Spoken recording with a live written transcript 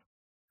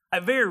I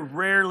very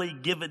rarely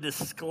give a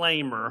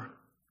disclaimer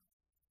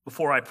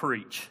before I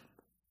preach,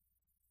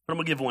 but I'm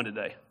going to give one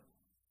today.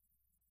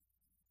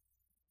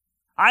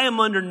 I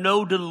am under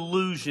no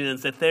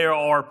delusions that there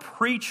are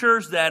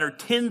preachers that are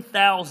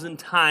 10,000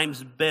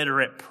 times better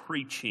at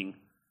preaching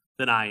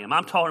than I am.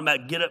 I'm talking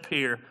about get up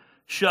here,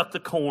 shuck the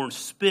corn,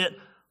 spit,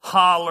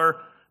 holler.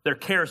 They're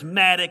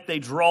charismatic. They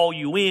draw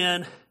you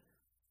in. And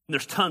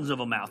there's tons of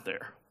them out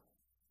there.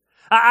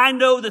 I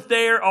know that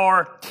there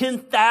are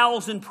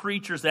 10,000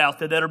 preachers out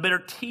there that are better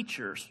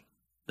teachers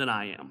than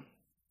I am.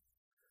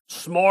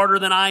 Smarter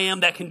than I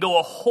am, that can go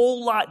a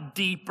whole lot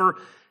deeper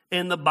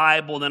in the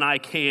Bible than I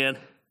can.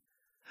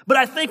 But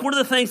I think one of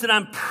the things that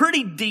I'm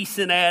pretty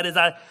decent at is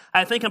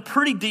I think I'm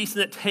pretty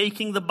decent at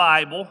taking the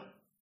Bible,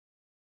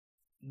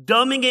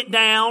 dumbing it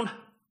down.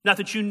 Not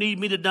that you need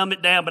me to dumb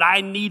it down, but I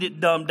need it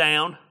dumbed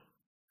down.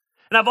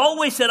 And I've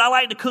always said I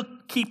like to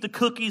keep the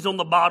cookies on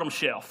the bottom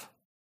shelf.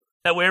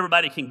 That way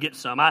everybody can get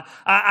some.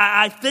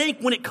 I think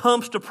when it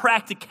comes to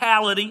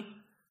practicality,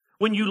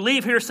 when you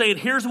leave here saying,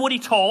 here's what he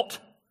taught,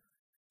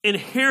 and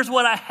here's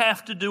what I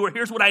have to do, or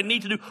here's what I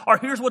need to do, or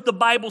here's what the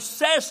Bible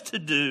says to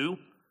do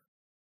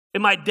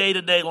in my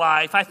day-to-day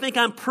life, I think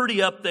I'm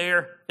pretty up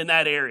there in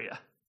that area.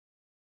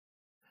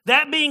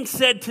 That being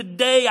said,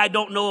 today I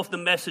don't know if the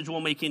message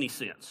will make any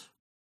sense.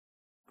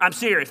 I'm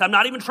serious. I'm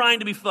not even trying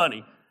to be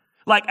funny.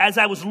 Like as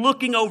I was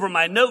looking over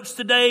my notes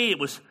today, it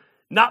was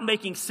not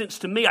making sense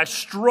to me. I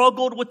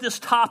struggled with this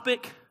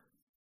topic.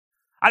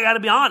 I got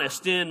to be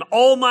honest, in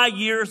all my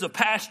years of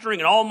pastoring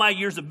and all my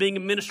years of being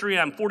in ministry,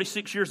 I'm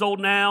 46 years old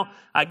now.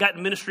 I got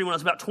in ministry when I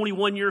was about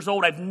 21 years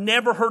old. I've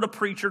never heard a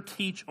preacher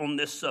teach on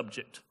this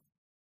subject.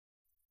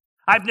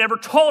 I've never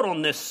taught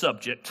on this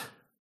subject.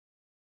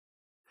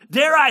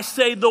 Dare I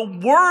say, the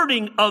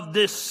wording of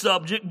this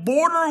subject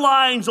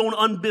borderlines on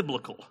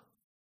unbiblical.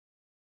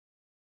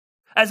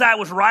 As I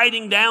was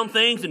writing down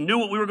things and knew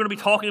what we were going to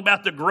be talking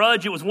about, the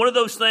grudge, it was one of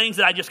those things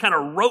that I just kind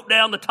of wrote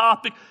down the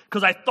topic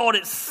because I thought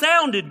it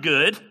sounded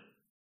good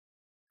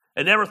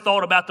and never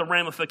thought about the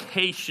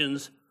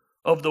ramifications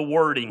of the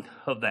wording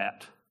of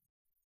that.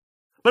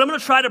 But I'm going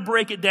to try to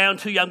break it down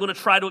to you. I'm going to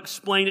try to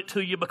explain it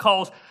to you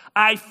because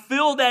I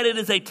feel that it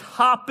is a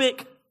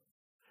topic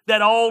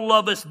that all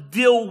of us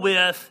deal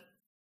with,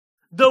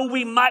 though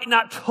we might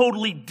not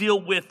totally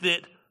deal with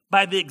it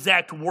by the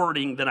exact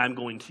wording that I'm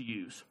going to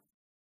use.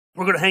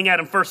 We're going to hang out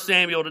in 1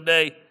 Samuel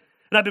today.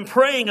 And I've been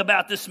praying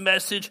about this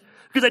message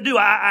because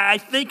I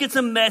think it's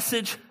a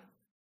message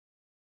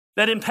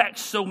that impacts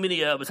so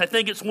many of us. I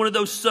think it's one of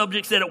those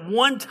subjects that at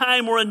one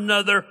time or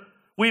another,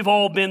 we've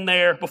all been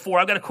there before.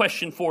 I've got a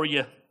question for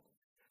you.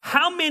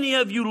 How many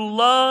of you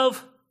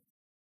love,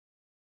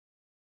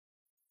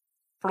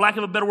 for lack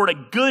of a better word,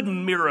 a good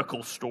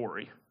miracle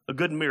story? A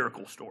good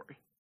miracle story.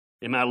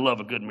 I love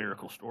a good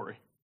miracle story.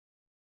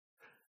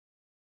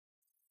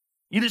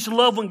 You just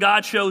love when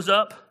God shows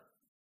up.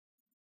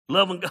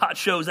 Love when God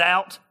shows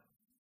out.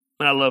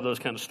 And I love those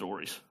kind of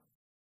stories.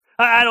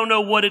 I don't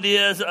know what it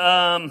is.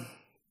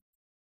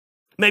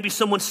 Maybe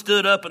someone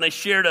stood up and they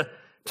shared a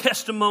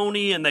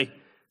testimony and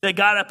they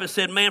got up and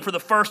said, man, for the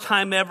first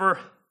time ever,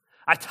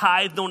 I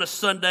tithed on a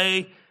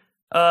Sunday.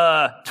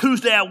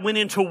 Tuesday I went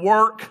into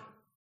work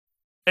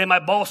and my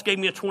boss gave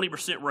me a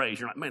 20% raise.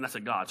 You're like, man, that's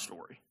a God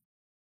story.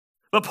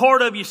 But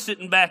part of you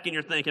sitting back and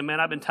you're thinking, man,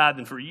 I've been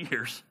tithing for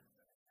years.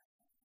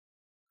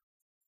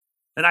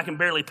 And I can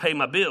barely pay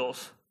my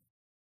bills.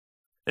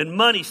 And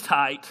money's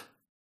tight.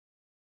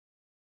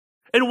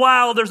 And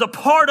while there's a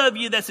part of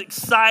you that's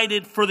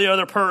excited for the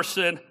other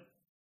person,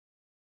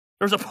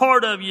 there's a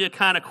part of you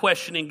kind of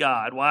questioning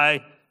God.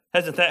 Why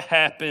hasn't that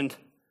happened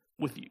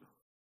with you?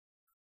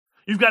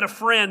 You've got a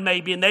friend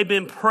maybe, and they've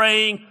been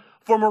praying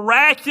for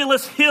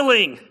miraculous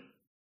healing.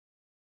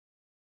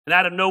 And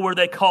out of nowhere,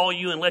 they call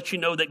you and let you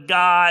know that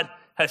God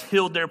has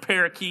healed their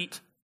parakeet.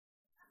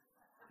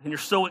 And you're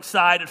so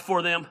excited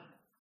for them.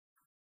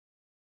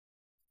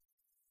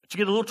 But you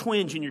get a little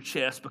twinge in your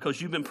chest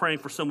because you've been praying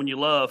for someone you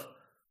love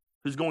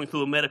who's going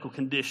through a medical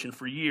condition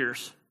for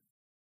years.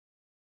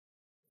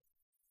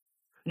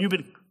 And you've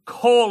been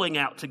calling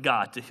out to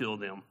God to heal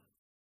them.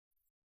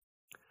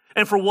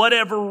 And for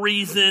whatever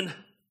reason,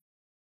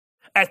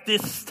 at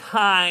this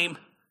time,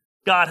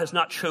 God has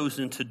not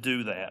chosen to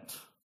do that.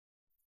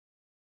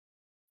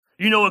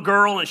 You know a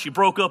girl and she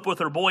broke up with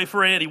her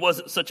boyfriend. He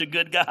wasn't such a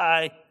good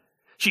guy.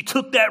 She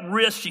took that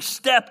risk. She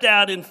stepped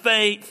out in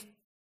faith.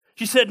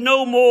 She said,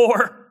 no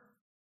more.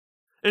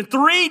 And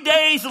 3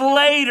 days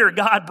later,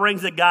 God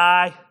brings a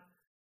guy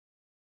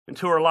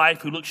into her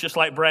life who looks just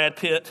like Brad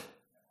Pitt.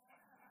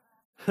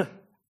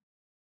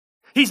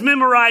 He's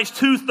memorized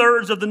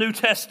 2/3 of the New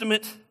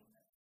Testament.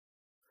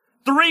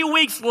 3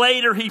 weeks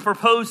later, he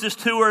proposes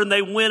to her and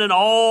they went an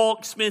all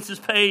expenses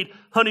paid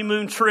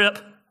honeymoon trip.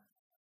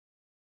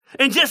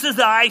 And just as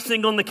the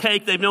icing on the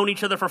cake, they've known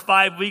each other for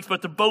 5 weeks,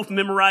 but they're both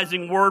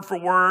memorizing word for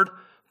word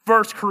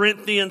 1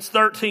 Corinthians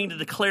 13 to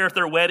declare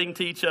their wedding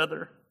to each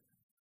other.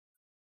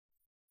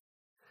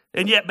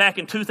 And yet back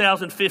in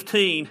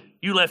 2015,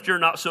 you left your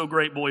not so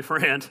great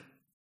boyfriend.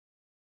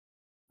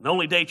 The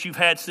only date you've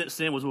had since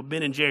then was with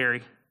Ben and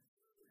Jerry.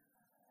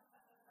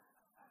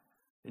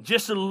 And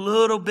just a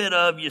little bit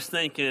of you is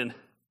thinking,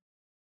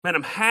 man,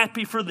 I'm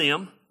happy for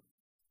them.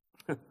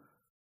 But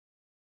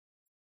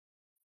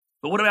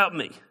what about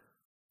me?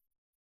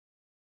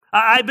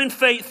 I've been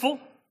faithful.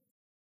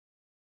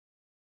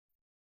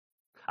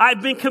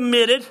 I've been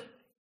committed.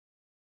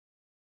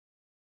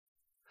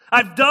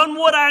 I've done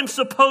what I'm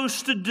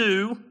supposed to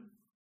do.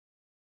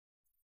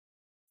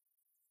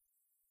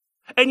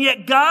 And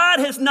yet God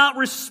has not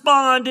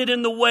responded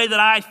in the way that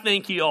I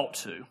think He ought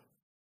to.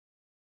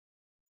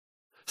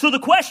 So the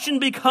question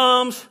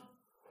becomes,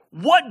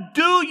 what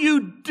do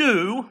you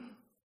do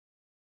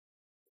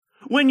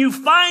when you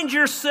find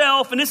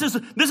yourself, and this is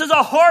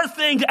a hard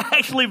thing to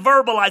actually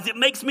verbalize. It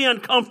makes me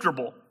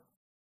uncomfortable.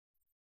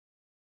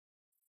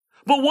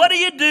 But what do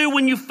you do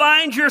when you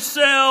find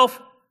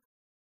yourself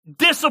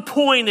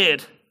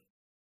disappointed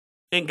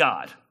in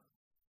God?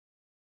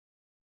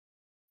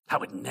 I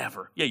would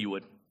never. Yeah, you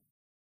would.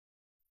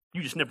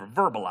 You just never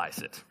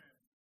verbalize it.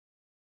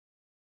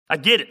 I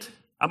get it.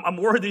 I'm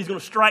worried that He's going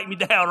to strike me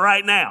down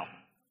right now.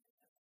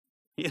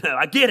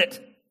 I get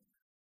it.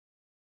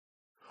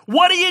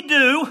 What do you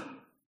do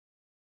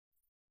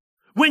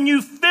when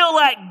you feel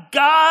like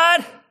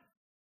God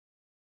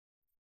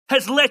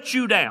has let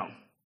you down?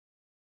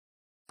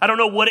 I don't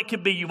know what it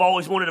could be. You've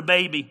always wanted a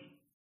baby.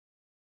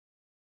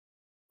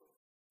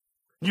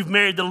 You've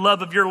married the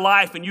love of your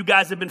life, and you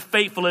guys have been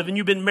faithful, and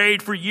you've been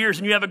married for years,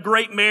 and you have a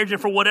great marriage,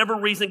 and for whatever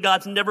reason,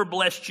 God's never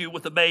blessed you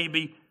with a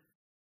baby.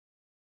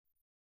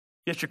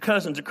 Yet your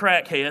cousin's a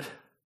crackhead,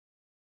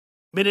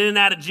 been in and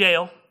out of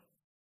jail,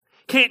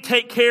 can't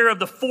take care of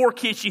the 4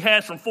 kids she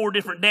has from 4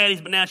 different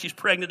daddies, but now she's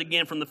pregnant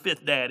again from the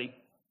 5th daddy.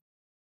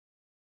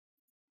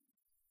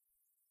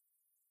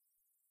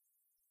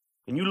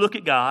 And you look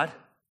at God,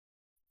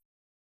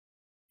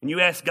 and you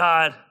ask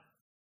God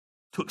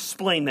to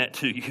explain that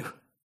to you.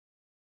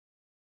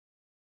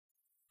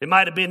 It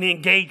might have been the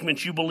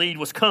engagement you believed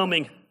was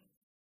coming,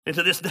 and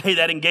to this day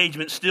that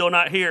engagement's still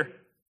not here.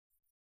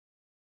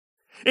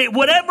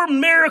 Whatever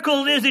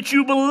miracle it is that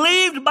you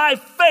believed by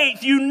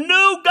faith, you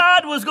knew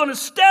God was going to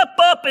step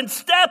up and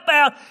step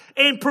out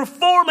and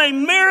perform a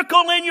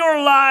miracle in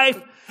your life,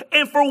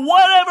 and for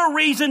whatever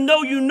reason,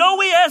 though you know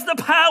He has the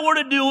power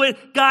to do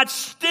it, God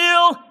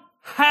still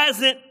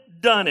hasn't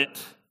done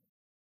it.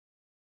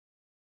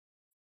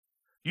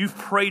 You've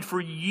prayed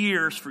for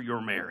years for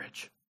your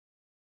marriage.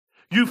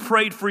 You've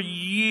prayed for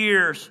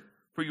years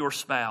for your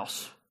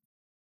spouse,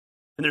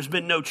 and there's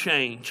been no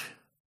change.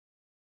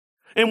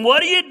 And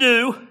what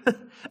do?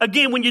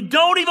 Again, when you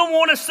don't even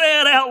want to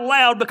say it out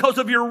loud because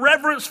of your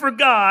reverence for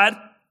God,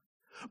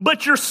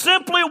 but you're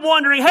simply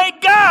wondering, hey,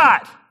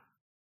 God,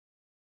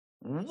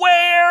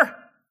 where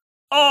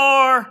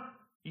are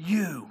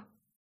you?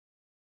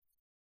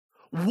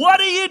 What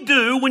do you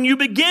do when you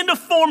begin to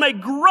form a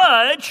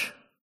grudge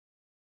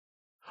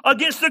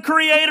against the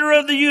Creator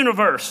of the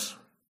universe?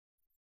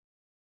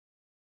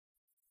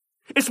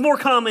 It's more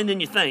common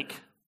than you think.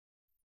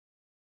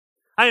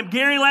 I am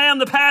Gary Lamb,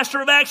 the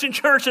pastor of Action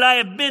Church, and I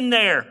have been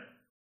there,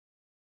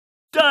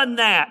 done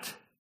that,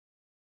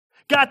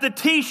 got the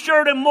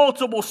t-shirt and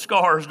multiple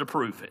scars to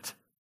prove it.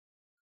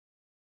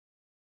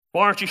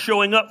 Why aren't you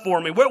showing up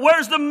for me?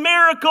 Where's the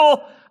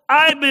miracle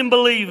I've been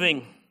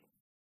believing?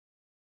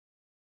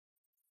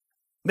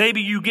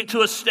 Maybe you get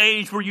to a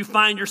stage where you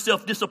find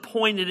yourself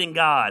disappointed in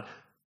God.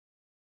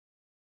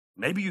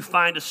 Maybe you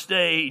find a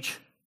stage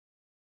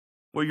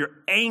where you're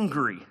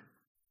angry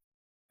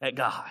at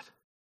God.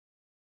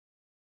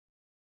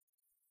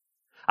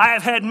 I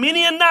have had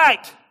many a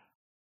night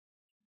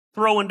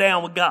throwing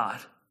down with God.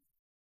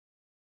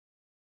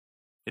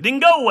 It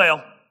didn't go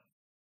well.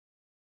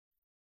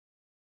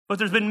 But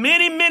there's been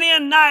many a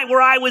night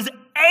where I was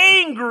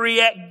angry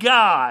at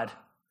God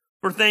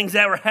for things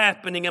that were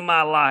happening in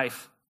my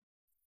life.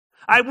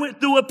 I went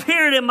through a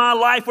period in my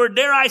life where,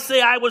 dare I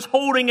say, I was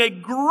holding a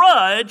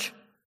grudge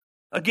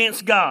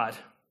against God.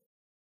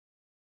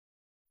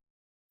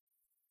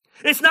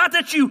 It's not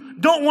that you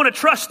don't want to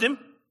trust Him.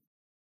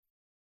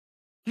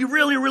 You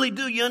really, really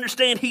do. You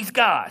understand He's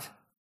God.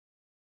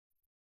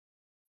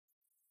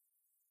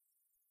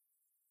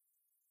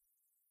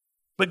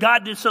 But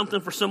God did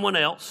something for someone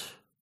else.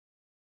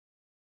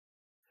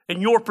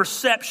 And your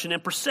perception,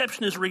 and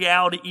perception is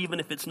reality even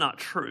if it's not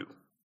true.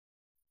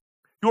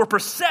 Your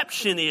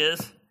perception is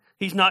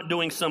He's not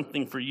doing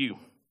something for you.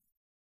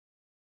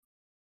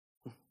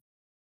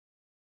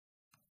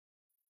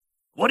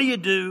 What do you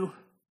do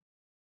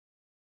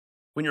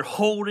when you're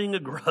holding a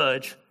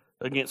grudge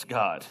against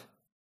God?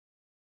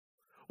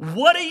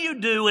 What do you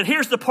do? And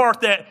here's the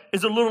part that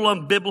is a little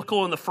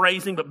unbiblical in the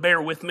phrasing, but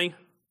bear with me.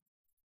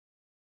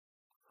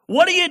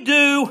 What do you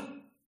do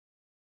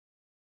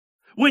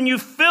when you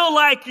feel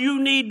like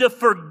you need to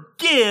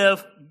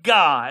forgive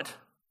God? The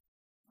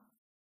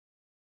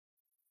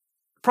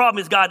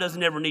problem is God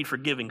doesn't ever need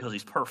forgiving because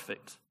He's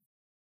perfect.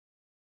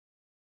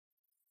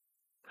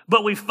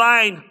 But we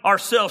find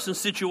ourselves in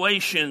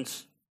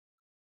situations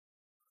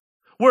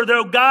where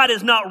though God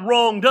has not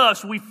wronged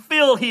us, we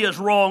feel He has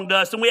wronged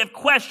us, and we have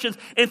questions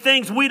and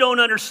things we don't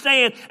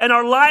understand, and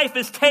our life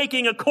is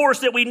taking a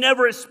course that we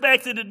never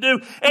expected to do,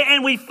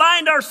 and we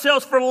find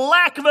ourselves, for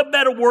lack of a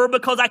better word,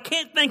 because I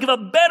can't think of a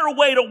better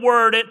way to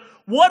word it,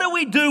 what do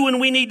we do when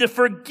we need to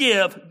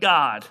forgive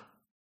God?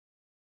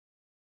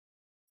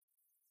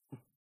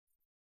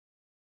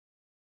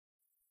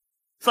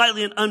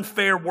 Slightly an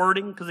unfair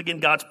wording, because again,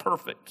 God's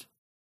perfect.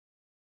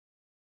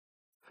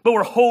 But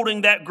we're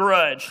holding that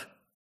grudge.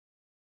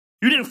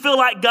 You didn't feel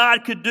like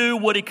God could do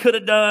what He could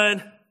have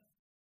done.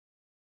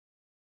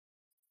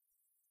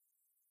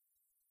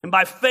 And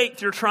by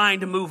faith, you're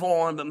trying to move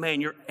on, but man,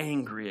 you're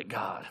angry at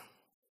God.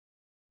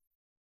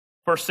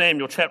 1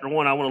 Samuel chapter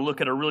 1, I want to look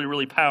at a really,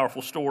 really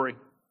powerful story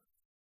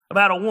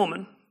about a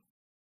woman,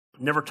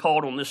 never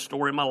taught on this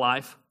story in my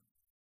life,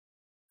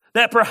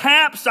 that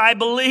perhaps, I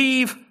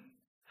believe,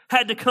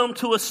 had to come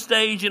to a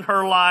stage in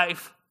her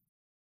life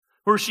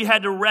where she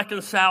had to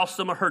reconcile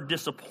some of her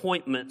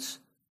disappointments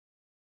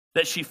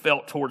that she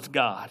felt towards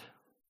God.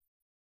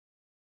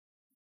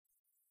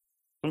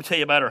 Let me tell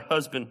you about her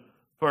husband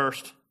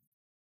first.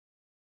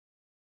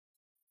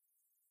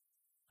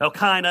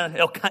 Elkanah,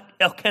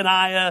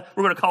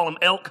 we're going to call him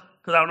Elk,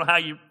 because I don't know how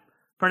you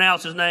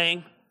pronounce his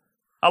name.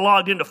 I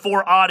logged into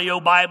 4 audio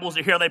Bibles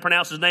to hear how they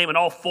pronounce his name, and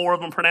all 4 of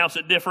them pronounce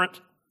it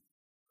different.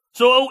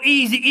 So,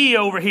 Easy-E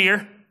over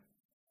here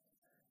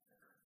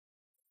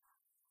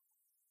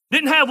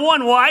didn't have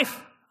one wife.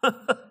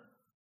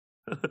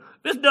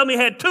 This dummy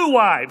had 2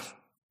 wives.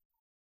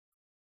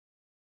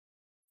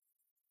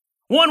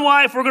 One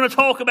wife we're going to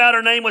talk about,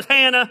 her name was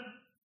Hannah.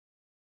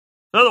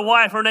 The other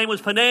wife, her name was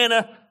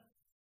Peninnah.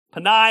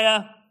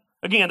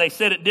 Again, they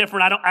said it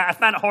different. I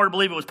find it hard to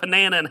believe it was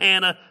Peninnah and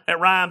Hannah. That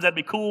rhymes. That'd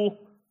be cool.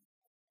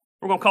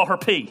 We're going to call her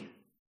P.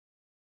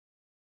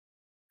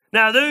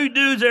 Now, those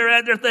dudes that are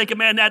out there thinking,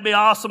 man, that'd be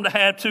awesome to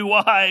have 2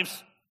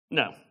 wives.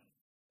 No.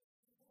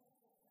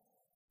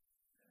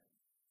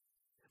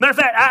 Matter of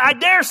fact, I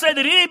dare say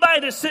that anybody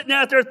that's sitting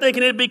out there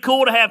thinking it'd be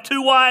cool to have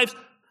 2 wives,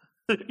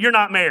 you're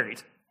not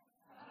married.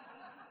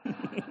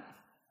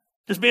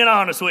 Just being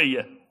honest with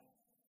you.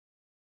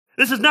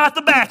 This is not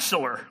The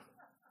Bachelor.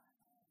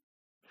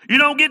 You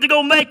don't get to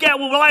go make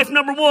out with wife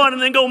number 1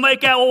 and then go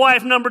make out with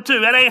wife number 2.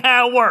 That ain't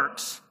how it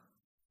works.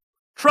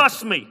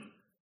 Trust me.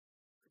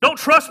 Don't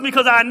trust me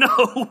because I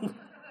know.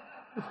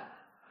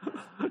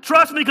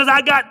 Trust me because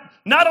I got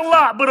not a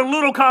lot, but a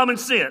little common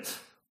sense.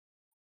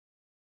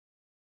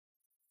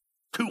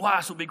 2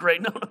 wives would be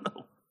great. No.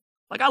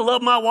 Like, I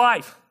love my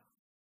wife.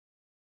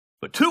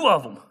 But 2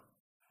 of them.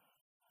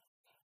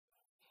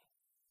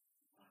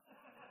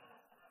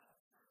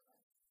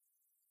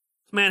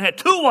 This man had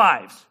 2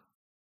 wives.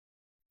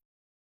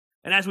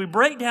 And as we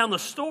break down the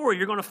story,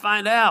 you're going to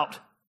find out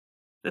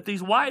that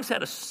these wives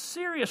had a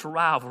serious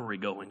rivalry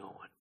going on.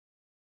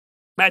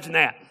 Imagine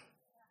that.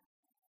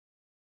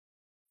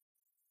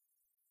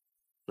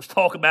 Let's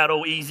talk about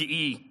old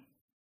Easy-E.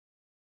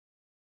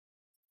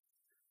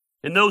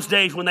 In those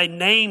days when they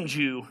named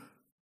you,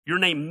 your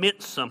name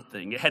meant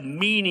something. It had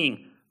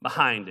meaning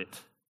behind it.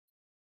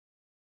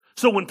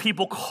 So when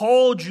people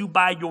called you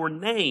by your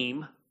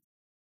name,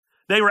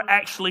 they were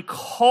actually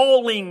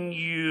calling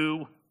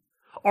you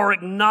or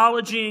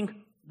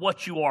acknowledging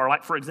what you are.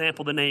 Like, for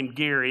example, the name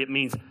Gary. It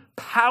means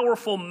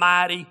powerful,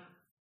 mighty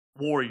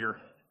warrior.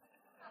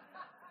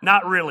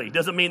 Not really.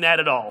 Doesn't mean that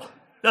at all.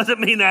 Doesn't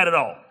mean that at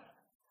all.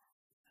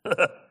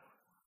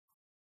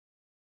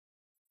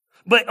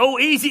 But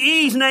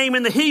Easy-E's name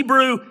in the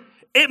Hebrew,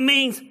 it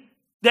means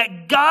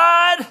that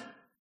God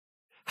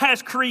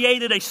has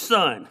created a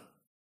son.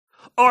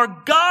 Or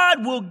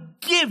God will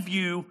give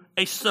you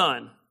a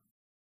son.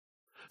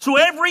 So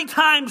every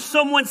time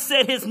someone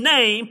said his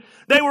name,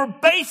 they were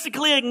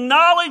basically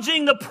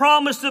acknowledging the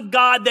promise of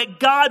God that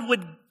God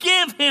would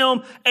give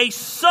him a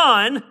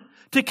son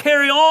to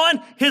carry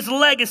on his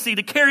legacy,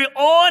 to carry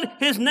on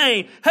his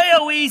name. Hey,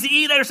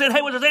 Easy-E there said,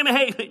 hey, what's his name?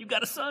 Hey, you've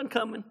got a son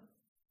coming.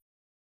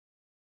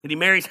 And he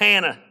marries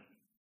Hannah.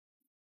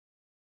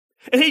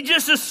 And he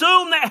just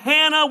assumed that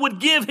Hannah would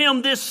give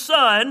him this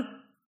son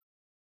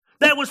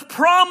that was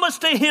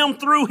promised to him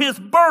through his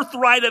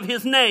birthright of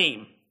his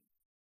name.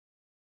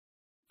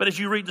 But as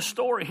you read the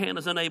story,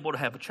 Hannah's unable to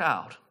have a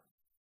child.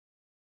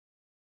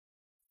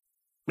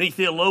 Many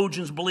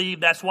theologians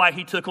believe that's why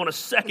he took on a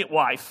second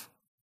wife.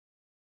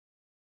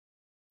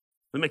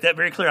 Let me make that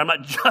very clear. I'm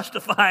not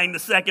justifying the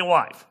second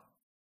wife.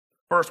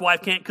 First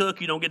wife can't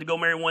cook. You don't get to go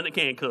marry one that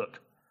can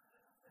cook.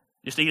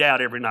 Just eat out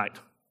every night.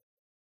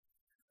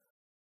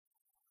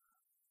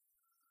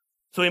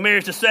 So he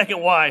marries the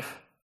second wife.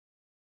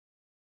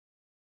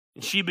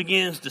 And she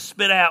begins to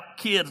spit out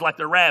kids like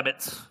they're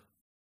rabbits.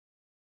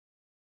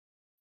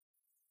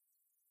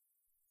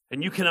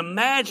 And you can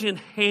imagine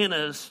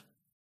Hannah's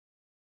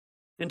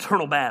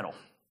internal battle.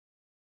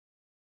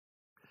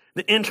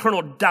 The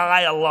internal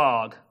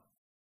dialogue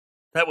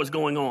that was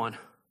going on.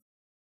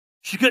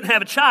 She couldn't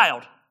have a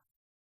child.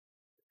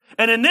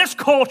 And in this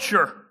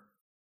culture,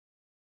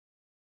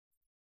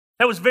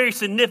 that was very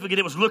significant.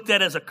 It was looked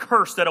at as a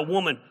curse that a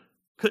woman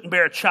couldn't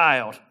bear a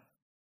child.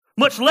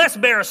 much less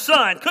bear a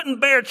son, couldn't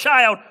bear a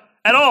child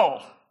at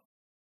all.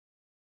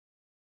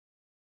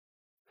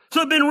 So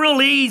it'd been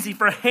real easy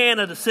for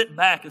Hannah to sit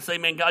back and say,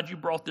 man, God, you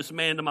brought this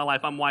man into my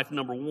life. I'm wife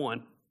number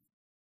one.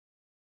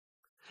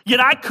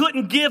 Yet I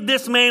couldn't give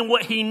this man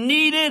what he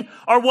needed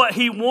or what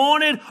he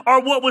wanted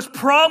or what was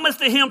promised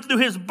to him through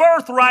his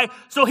birthright.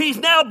 So he's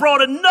now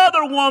brought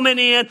another woman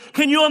in.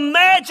 Can you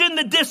imagine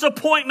the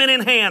disappointment in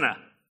Hannah?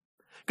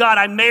 God,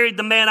 I married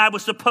the man I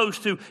was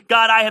supposed to.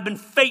 God, I have been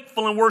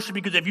faithful in worship,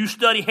 because if you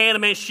study Hannah,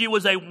 man, she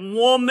was a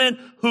woman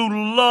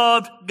who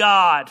loved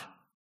God.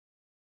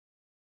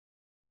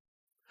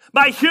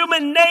 By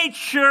human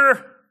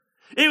nature,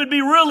 it would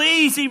be real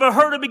easy for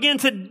her to begin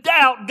to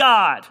doubt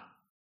God,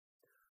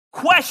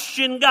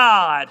 question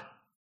God,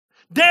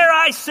 dare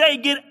I say,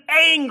 get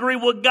angry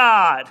with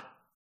God.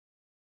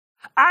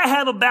 I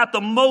have about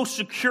the most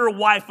secure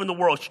wife in the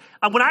world.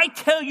 When I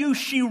tell you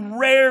she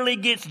rarely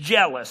gets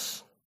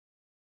jealous,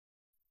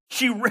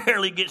 she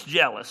rarely gets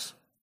jealous.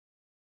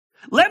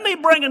 Let me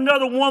bring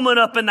another woman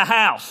up in the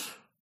house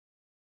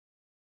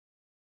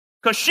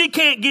because she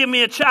can't give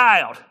me a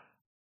child.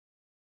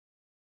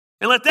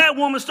 And let that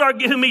woman start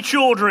giving me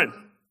children.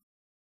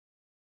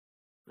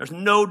 There's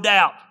no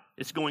doubt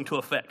it's going to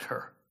affect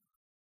her.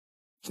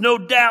 There's no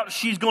doubt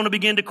she's going to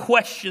begin to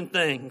question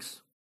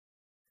things.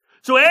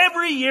 So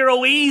every year,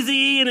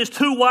 Oezy and his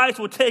two wives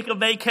would take a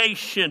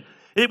vacation.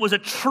 It was a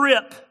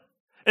trip.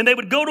 And they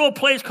would go to a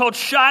place called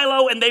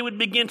Shiloh, and they would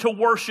begin to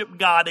worship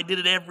God. They did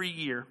it every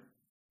year.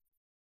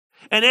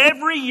 And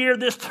every year,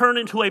 this turned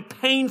into a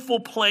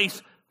painful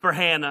place for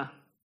Hannah.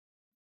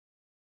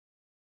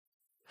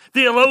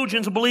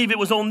 Theologians believe it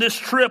was on this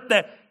trip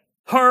that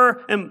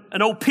her and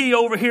an OP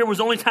over here was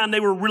the only time they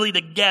were really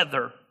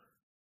together.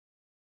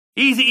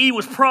 Eazy-E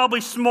was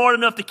probably smart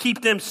enough to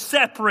keep them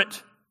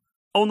separate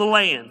on the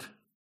land.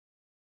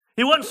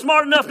 He wasn't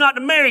smart enough not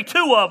to marry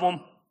two of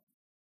them,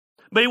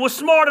 but he was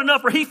smart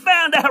enough where he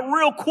found out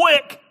real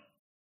quick,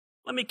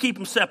 let me keep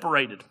them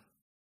separated.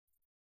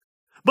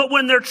 But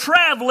when they're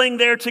traveling,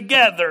 they're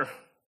together.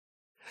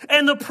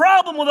 And the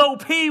problem with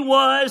OP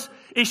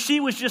is she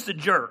was just a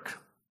jerk.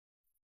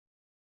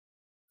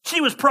 She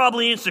was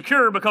probably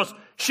insecure because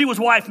she was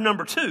wife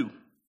number two.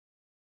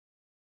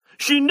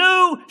 She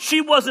knew she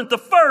wasn't the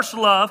first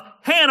love,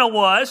 Hannah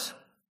was.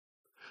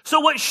 So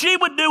what she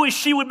would do is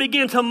she would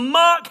begin to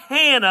mock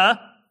Hannah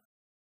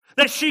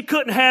that she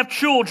couldn't have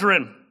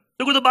children.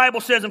 Look what the Bible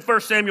says in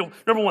 1 Samuel,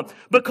 number 1.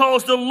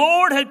 Because the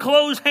Lord had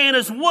closed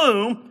Hannah's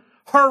womb,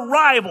 her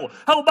rival.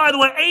 Oh, by the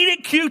way, ain't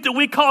it cute that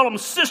we call them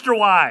sister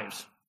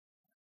wives?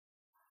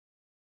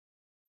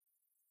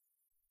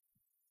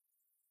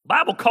 The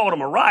Bible called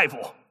them a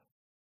rival.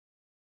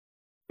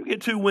 You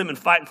get two women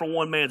fighting for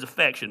one man's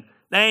affection.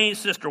 They ain't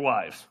sister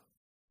wives.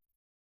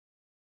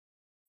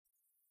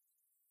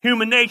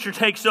 Human nature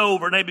takes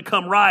over and they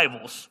become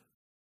rivals.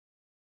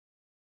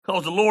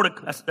 Because the Lord,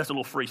 that's a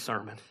little free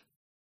sermon. A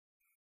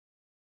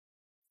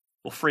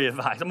little free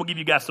advice. I'm going to give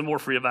you guys some more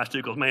free advice too,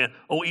 because man,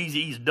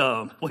 Eazy-E's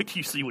dumb. Wait till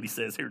you see what he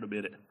says here in a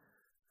minute.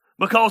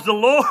 Because the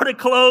Lord had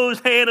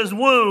closed Hannah's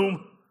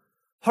womb,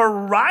 her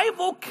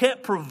rival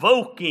kept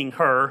provoking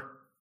her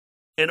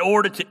in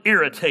order to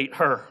irritate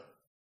her.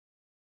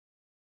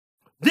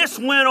 This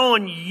went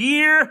on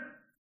year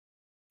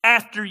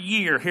after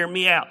year. Hear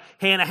me out.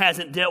 Hannah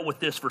hasn't dealt with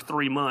this for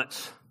 3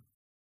 months.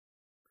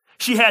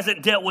 She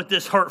hasn't dealt with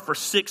this hurt for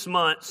 6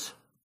 months.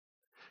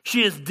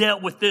 She has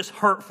dealt with this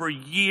hurt for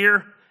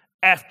year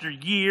after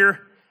year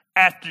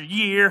after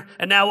year.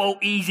 And now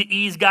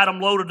Eazy-E's got them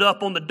loaded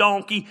up on the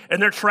donkey,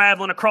 and they're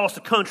traveling across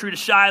the country to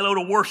Shiloh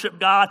to worship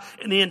God.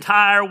 And the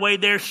entire way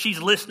there, she's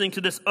listening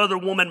to this other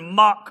woman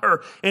mock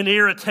her and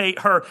irritate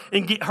her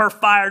and get her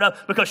fired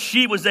up because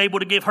she was able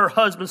to give her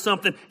husband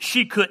something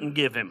she couldn't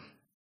give him.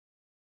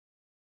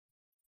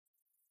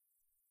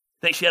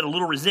 Think she had a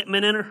little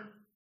resentment in her?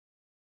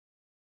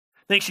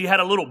 Think she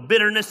had a little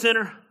bitterness in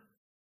her?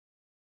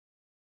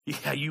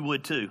 Yeah, you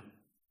would too.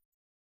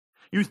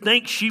 You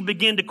think she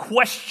began to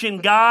question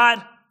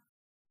God?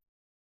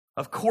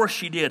 Of course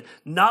she did.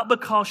 Not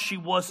because she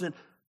wasn't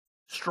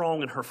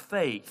strong in her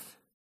faith.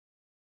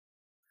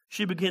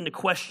 She began to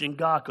question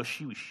God because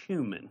she was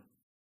human.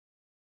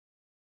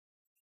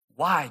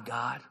 Why,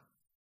 God?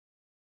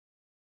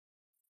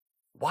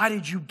 Why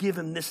did you give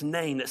him this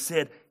name that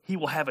said he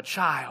will have a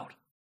child?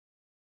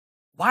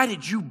 Why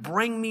did you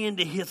bring me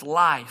into his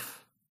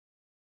life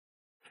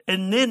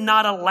and then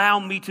not allow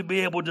me to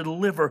be able to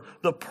deliver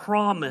the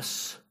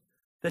promise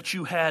that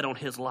you had on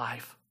his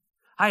life?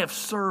 I have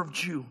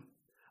served you.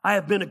 I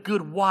have been a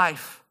good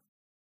wife.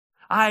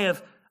 I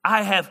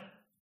have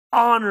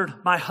honored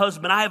my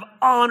husband. I have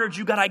honored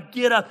you. God, I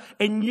get up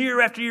and year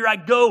after year I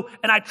go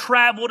and I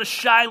travel to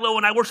Shiloh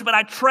and I worship, and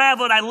I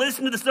travel and I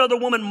listen to this other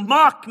woman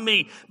mock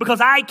me because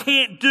I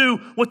can't do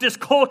what this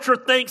culture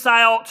thinks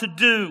I ought to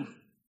do.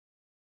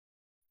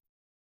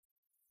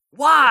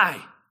 Why?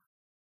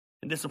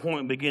 And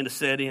disappointment began to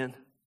set in.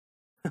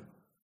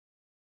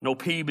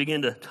 P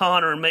began to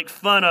taunt her and make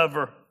fun of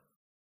her.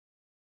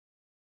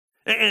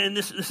 And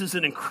this is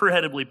an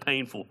incredibly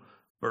painful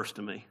verse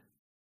to me.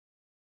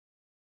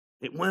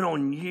 It went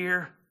on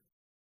year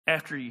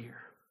after year.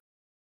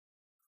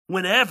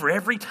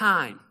 Every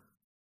time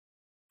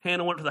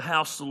Hannah went to the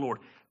house of the Lord,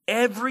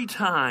 every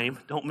time,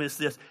 don't miss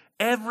this,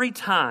 every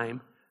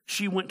time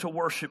she went to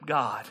worship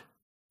God,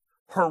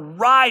 her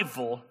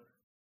rival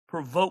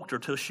provoked her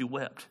till she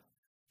wept.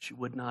 She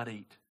would not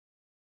eat.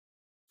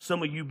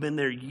 Some of you have been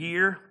there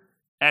year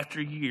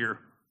after year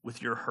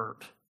with your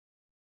hurt.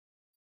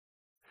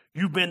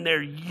 You've been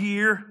there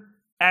year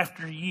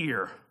after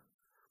year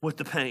with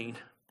the pain.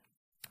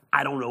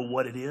 I don't know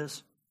what it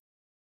is.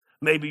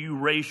 Maybe you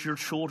raised your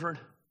children.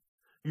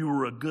 You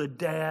were a good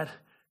dad.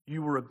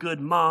 You were a good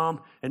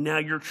mom. And now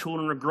your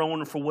children are growing,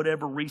 and for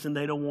whatever reason,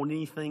 they don't want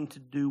anything to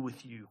do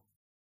with you.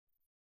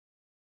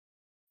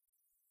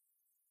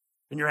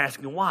 And you're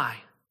asking why.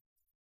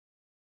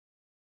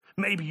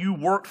 Maybe you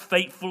worked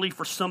faithfully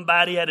for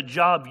somebody at a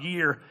job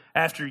year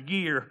after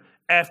year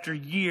after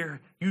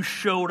year. You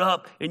showed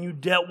up and you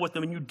dealt with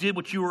them and you did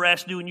what you were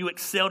asked to do and you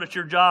excelled at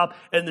your job,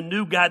 and the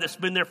new guy that's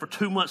been there for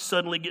 2 months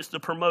suddenly gets the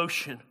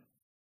promotion.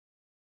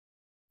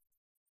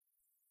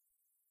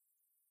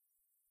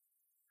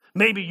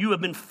 Maybe you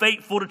have been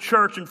faithful to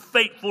church and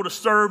faithful to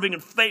serving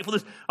and faithful to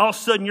this. All of a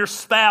sudden your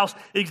spouse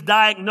is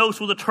diagnosed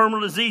with a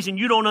terminal disease and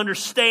you don't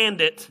understand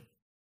it.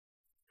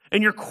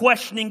 And you're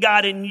questioning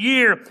God, and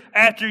year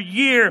after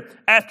year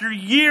after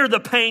year the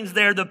pain's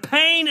there. The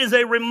pain is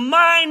a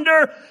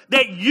reminder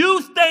that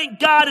you think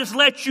God has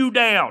let you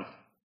down.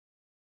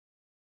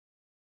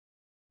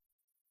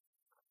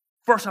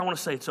 First, I want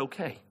to say it's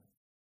okay.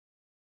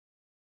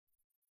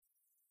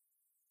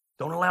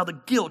 Don't allow the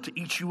guilt to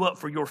eat you up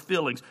for your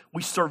feelings.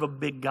 We serve a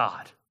big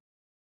God.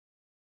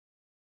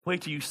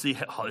 Wait till you see,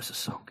 oh, this is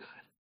so good.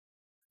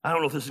 I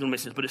don't know if this is going to make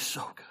sense, but it's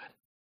so good.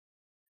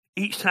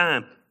 Each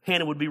time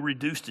Hannah would be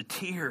reduced to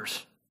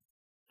tears.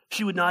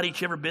 She would not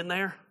eat. You ever been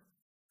there?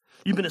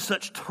 You've been in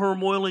such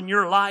turmoil in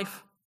your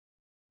life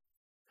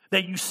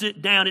that you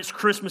sit down, it's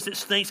Christmas,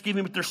 it's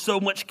Thanksgiving, but there's so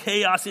much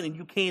chaos in it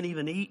you can't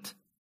even eat.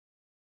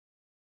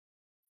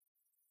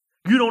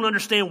 You don't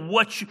understand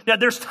now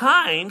there's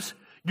times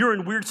you're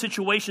in weird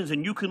situations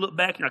and you can look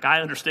back and you're like,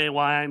 I understand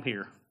why I'm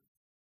here.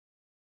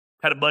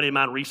 Had a buddy of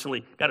mine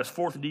recently, got his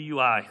 4th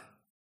DUI. I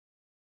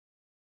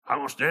don't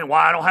understand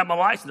why I don't have my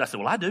license. I said,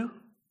 well, I do.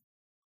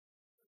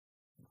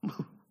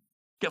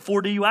 Got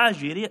 4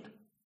 DUIs, you idiot.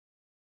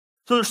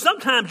 So there's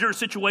sometimes you're in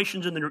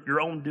situations in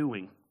your own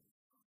doing.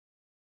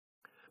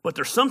 But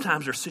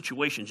sometimes there's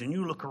situations and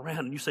you look around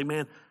and you say,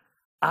 man,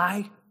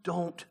 I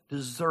don't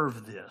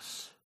deserve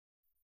this.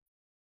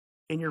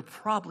 And you're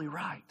probably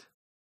right.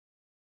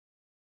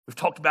 We've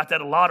talked about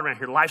that a lot around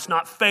here. Life's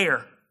not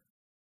fair.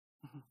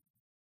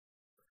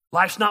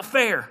 Life's not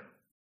fair.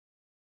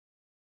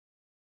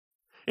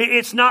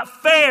 It's not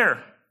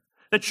fair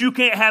that you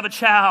can't have a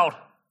child,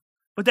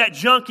 but that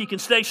junkie can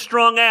stay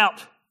strung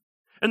out.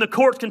 And the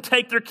courts can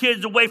take their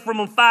kids away from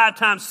them 5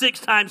 times, 6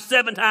 times,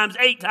 7 times,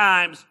 8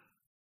 times.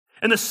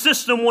 And the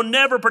system will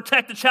never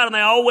protect the child and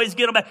they always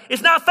get them back.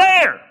 It's not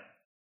fair.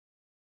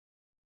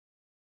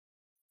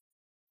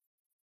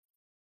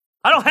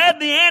 I don't have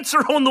the answer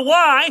on the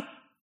why.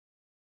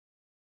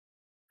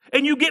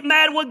 And you get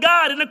mad with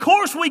God. And of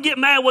course we get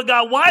mad with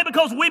God. Why?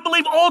 Because we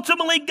believe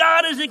ultimately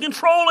God is in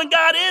control and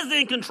God is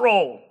in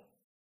control.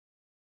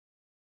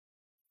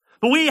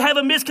 But we have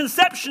a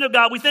misconception of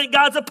God. We think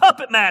God's a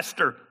puppet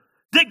master,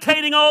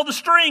 dictating all the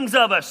strings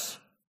of us.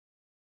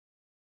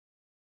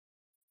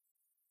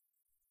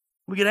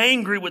 We get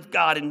angry with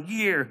God, and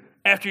year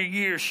after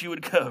year she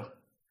would go.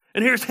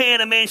 And here's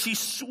Hannah, man, she's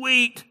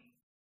sweet.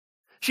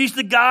 She's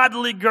the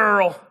godly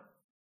girl.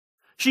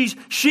 She's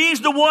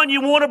the one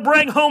you want to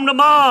bring home to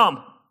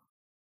mom.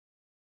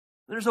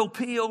 There's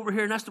OP over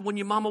here, and that's the one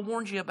your mama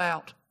warned you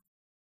about.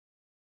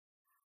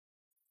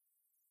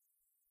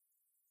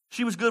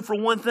 She was good for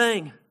one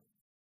thing,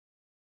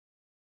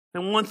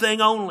 and one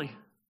thing only.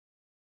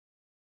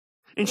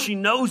 And she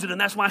knows it, and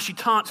that's why she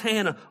taunts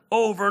Hannah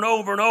over and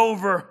over and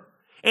over.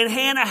 And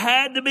Hannah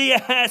had to be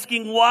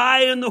asking,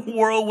 why in the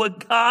world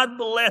would God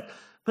bless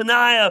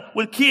Peninnah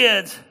with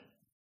kids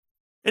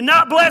and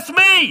not bless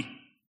me?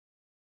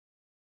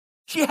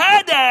 She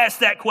had to ask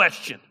that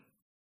question.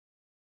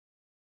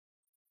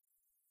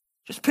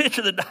 Just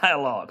picture the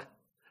dialogue.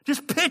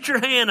 Just picture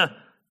Hannah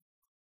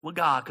with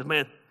God. Because,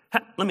 man,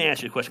 let me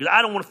ask you a question, because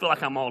I don't want to feel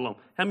like I'm all alone.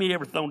 How many of you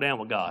ever thrown down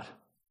with God?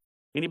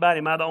 Anybody?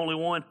 Am I the only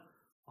one?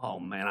 Oh,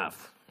 man,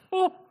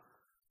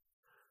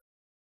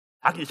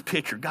 I can just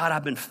picture, God,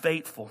 I've been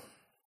faithful.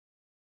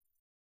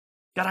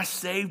 God, I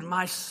saved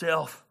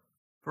myself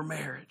for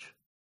marriage.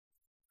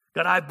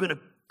 God, I've been a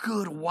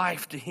good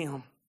wife to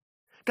him.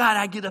 God,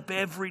 I get up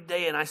every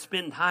day and I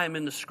spend time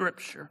in the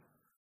Scripture.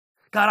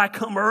 God, I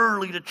come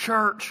early to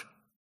church.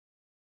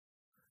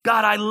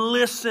 God, I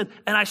listen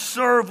and I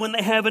serve when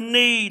they have a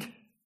need.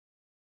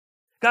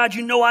 God,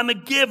 you know I'm a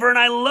giver and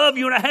I love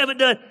you and I haven't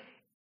done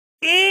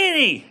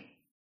anything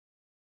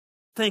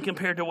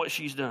compared to what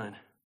she's done.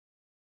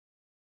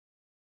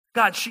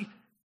 God,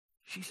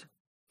 she's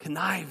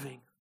conniving.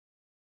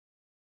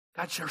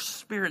 God, her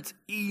spirit's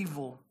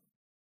evil.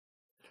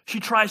 She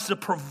tries to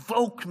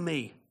provoke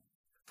me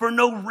for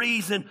no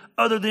reason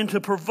other than to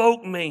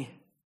provoke me.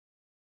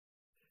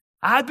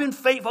 I've been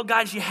faithful,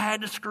 God. She had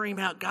to scream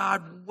out,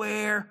 God,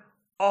 where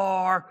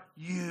are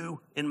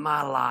you in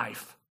my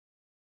life?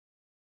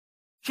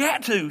 She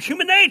had to. It's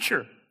human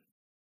nature.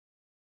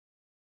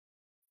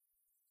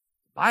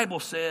 The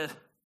Bible said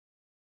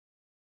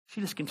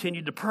she just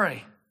continued to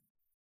pray.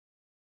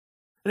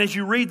 And as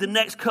you read the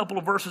next couple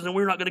of verses, and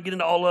we're not going to get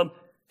into all of them,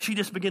 she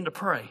just began to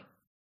pray.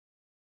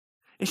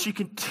 And she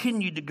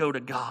continued to go to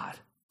God.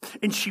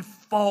 And she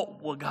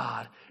fought with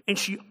God. And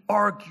she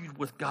argued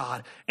with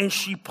God. And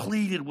she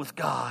pleaded with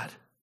God.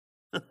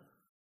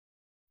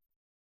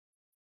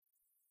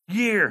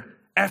 Year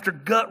after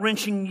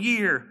gut-wrenching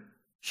year,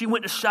 she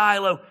went to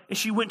Shiloh and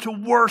she went to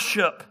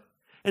worship.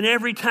 And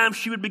every time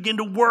she would begin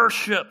to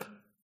worship,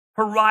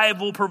 her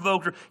rival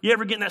provoked her. You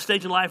ever get in that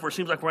stage in life where it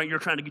seems like you're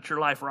trying to get your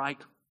life right?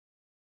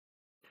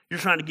 You're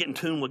trying to get in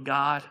tune with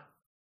God.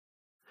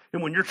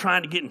 And when you're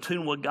trying to get in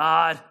tune with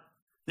God,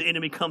 the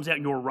enemy comes out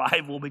and your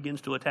rival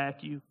begins to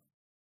attack you.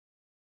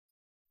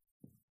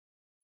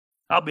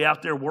 I'll be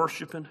out there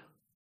worshiping,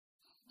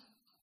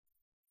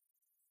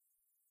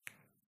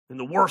 and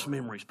the worst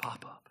memories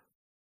pop up.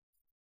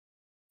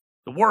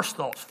 The worst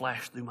thoughts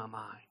flash through my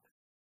mind.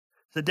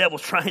 The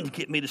devil's trying to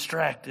get me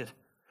distracted.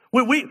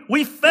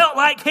 We felt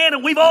like Hannah.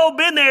 We've all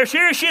been there.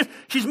 Here she is.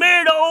 She's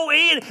married to old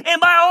Ian, and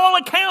by all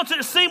accounts,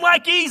 it seemed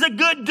like he's a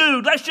good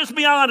dude. Let's just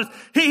be honest.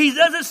 He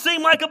doesn't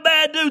seem like a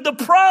bad dude. The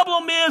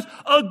problem is,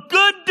 a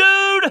good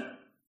dude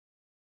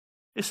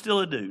is still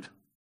a dude.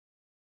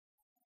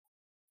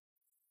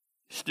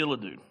 Still a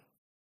dude.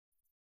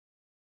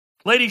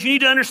 Ladies, you need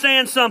to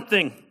understand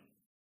something.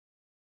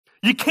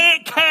 You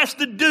can't cast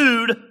the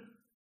dude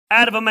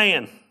out of a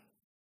man.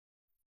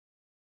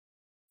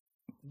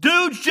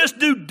 Dudes just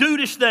do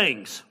dudeish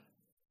things.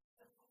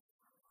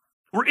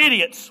 We're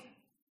idiots.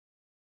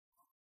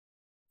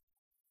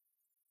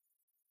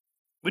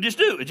 We just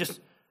do. It's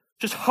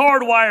just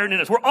hardwired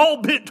in us. We're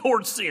all bent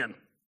towards sin.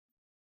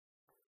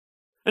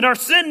 And our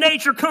sin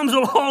nature comes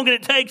along and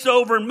it takes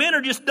over, and men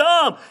are just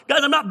dumb. Guys,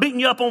 I'm not beating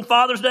you up on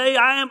Father's Day.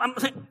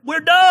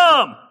 We're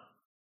dumb.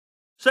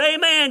 Say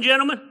amen,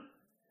 gentlemen.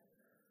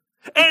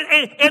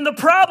 And the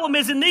problem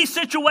is, in these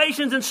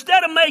situations,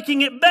 instead of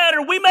making it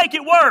better, we make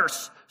it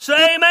worse.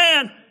 Say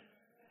amen.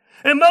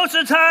 And most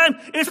of the time,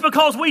 it's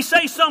because we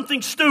say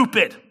something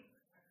stupid.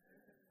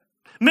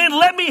 Men,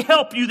 let me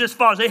help you this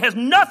Father's Day. It has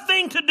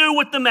nothing to do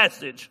with the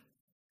message.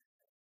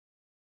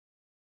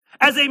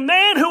 As a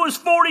man who is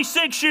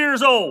 46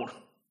 years old,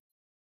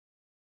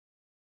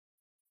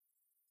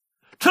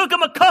 took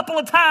him a couple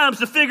of times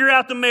to figure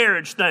out the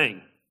marriage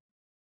thing.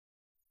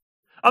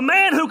 A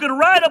man who could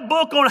write a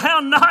book on how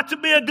not to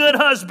be a good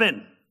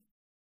husband.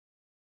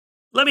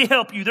 Let me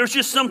help you. There's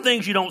just some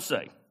things you don't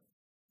say.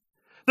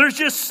 There's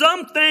just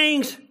some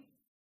things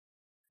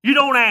you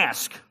don't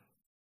ask.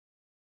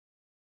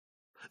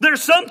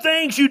 There's some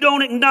things you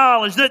don't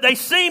acknowledge. That they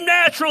seem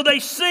natural, they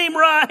seem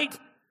right.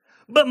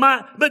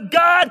 But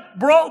God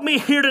brought me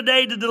here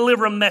today to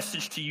deliver a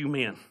message to you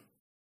men.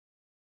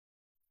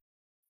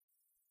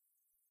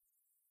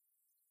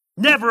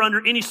 Never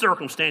under any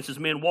circumstances,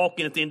 men, walk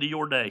in at the end of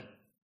your day.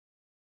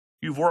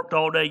 You've worked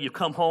all day, you've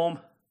come home.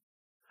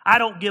 I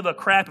don't give a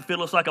crap if it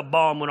looks like a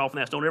bomb went off in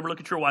the house. Don't ever look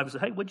at your wife and say,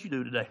 hey, what'd you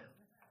do today?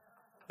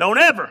 Don't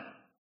ever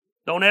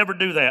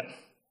do that.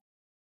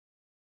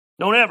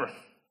 Don't ever.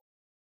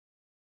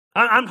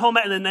 I'm talking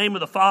about in the name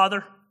of the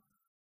Father,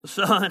 the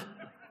Son.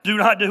 Do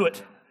not do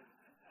it.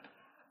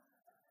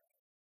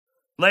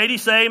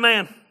 Ladies, say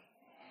amen.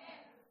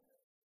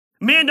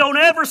 Men, don't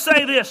ever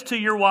say this to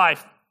your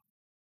wife.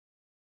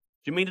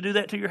 Do you mean to do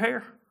that to your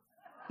hair?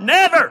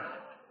 Never.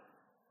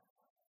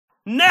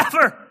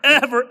 Never,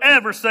 ever,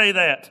 ever say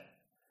that.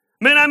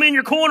 Man, I'm in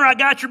your corner. I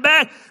got your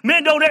back.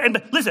 Man, don't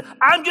ever. Listen,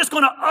 I'm just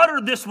going to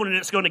utter this one and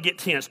it's going to get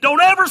tense.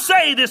 Don't ever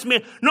say this,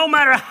 man. No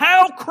matter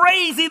how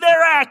crazy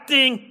they're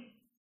acting.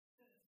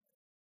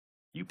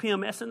 You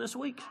PMSing this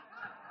week?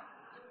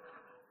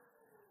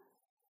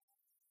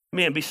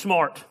 Men, be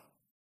smart.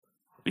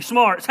 Be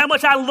smart. It's how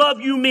much I love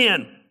you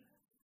men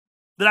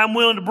that I'm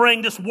willing to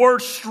bring this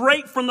word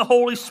straight from the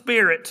Holy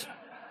Spirit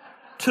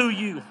to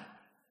you.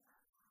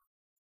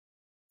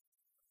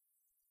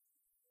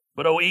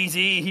 But oh,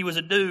 Easy, he was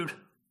a dude.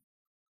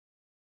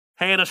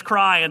 Hannah's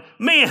crying.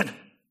 Man,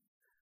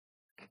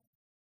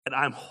 and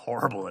I'm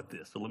horrible at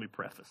this, so let me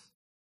preface.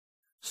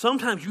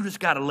 Sometimes you just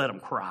got to let them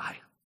cry.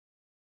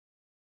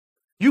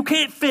 You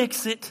can't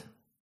fix it.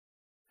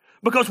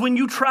 Because when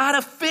you try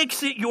to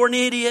fix it, you're an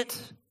idiot.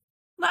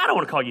 No, I don't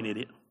want to call you an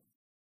idiot.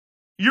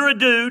 You're a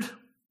dude,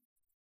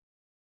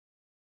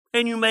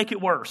 and you make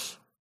it worse.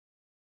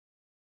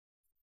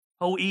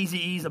 Oh,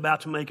 Easy's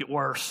about to make it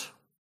worse.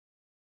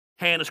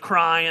 Hannah's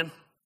crying.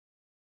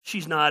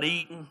 She's not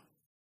eating.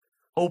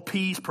 Old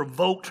P's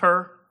provoked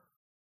her.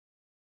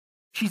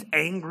 She's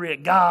angry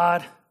at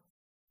God.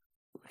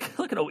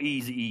 Look at old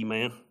Easy,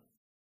 man.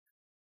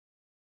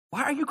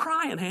 Why are you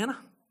crying, Hannah?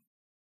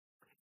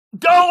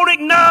 Don't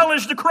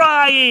acknowledge the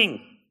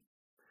crying.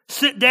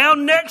 Sit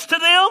down next to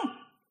them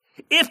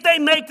If they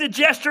make the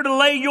gesture to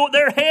lay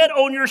their head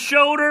on your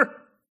shoulder,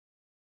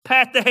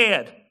 pat the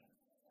head.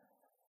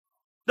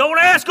 Don't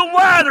ask them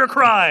why they're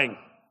crying.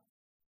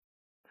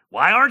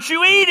 Why aren't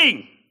you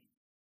eating?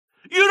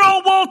 You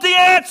don't want the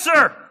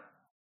answer.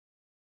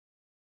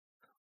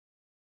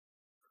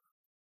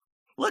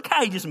 Look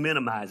how he just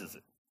minimizes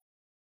it.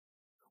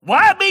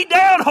 Why be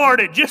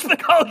downhearted just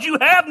because you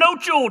have no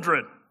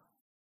children?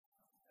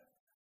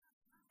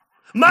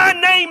 My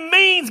name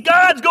means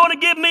God's going to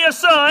give me a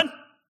son.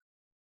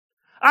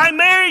 I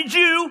married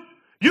you.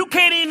 You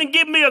can't even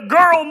give me a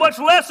girl, much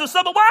less a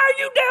son. Why are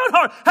you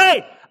downhearted?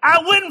 Hey,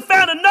 I went and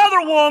found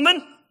another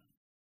woman.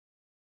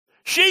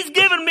 She's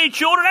giving me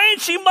children,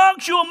 and she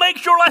mocks you and makes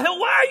sure like,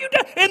 why are you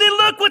down? And then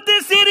look what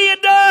this idiot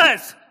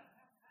does.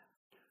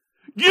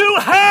 You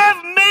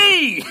have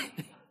me.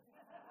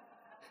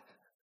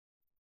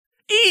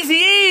 Easy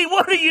E,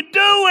 what are you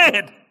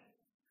doing?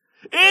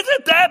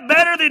 Isn't that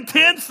better than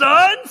 10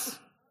 sons?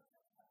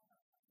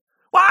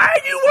 Why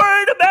are you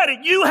worried about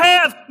it? You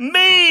have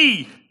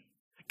me.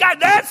 God,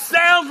 that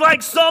sounds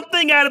like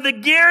something out of the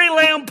Gary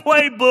Lamb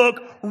playbook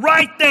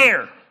right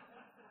there.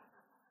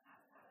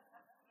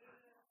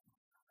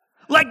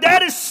 Like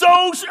that is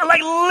so,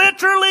 like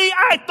literally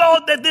I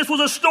thought that this was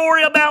a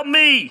story about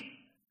me.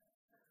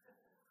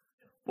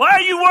 Why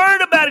are you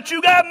worried about it?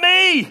 You got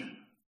me.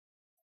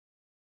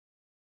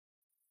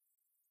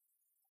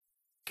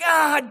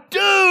 God,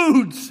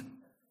 dudes.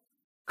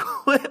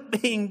 Quit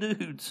being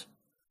dudes.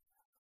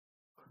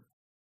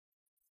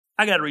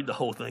 I got to read the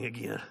whole thing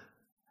again.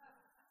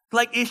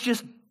 Like it's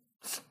just,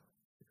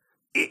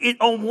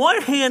 on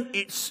one hand,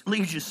 it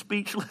leaves you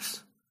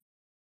speechless.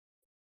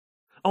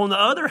 On the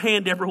other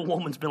hand, every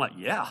woman's been like,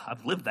 yeah,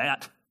 I've lived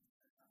that.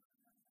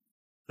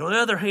 On the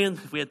other hand,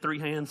 if we had 3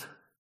 hands,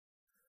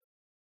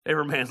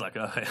 every man's like,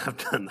 oh, hey, I've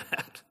done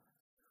that.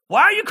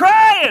 Why are you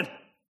crying?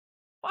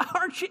 Why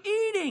aren't you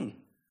eating?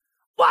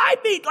 Why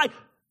be like,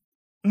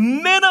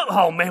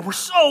 oh man, we're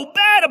so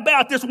bad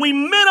about this. We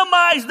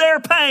minimize their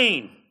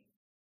pain.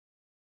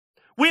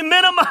 We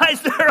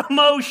minimize their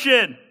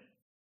emotion.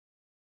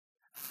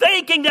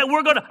 Thinking that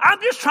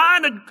I'm just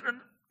trying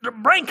to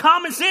bring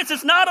common sense.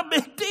 It's not a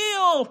big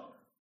deal.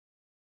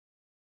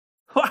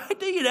 Why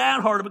do you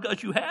downhearted?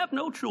 Because you have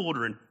no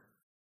children.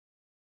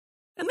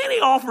 And then he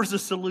offers a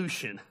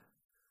solution.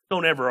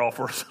 Don't ever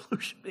offer a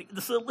solution.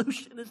 The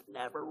solution is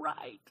never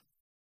right.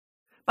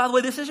 By the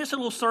way, this is just a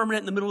little sermonette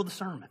in the middle of the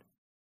sermon.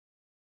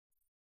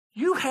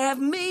 You have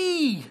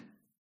me.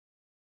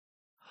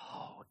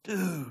 Oh,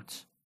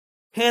 dudes.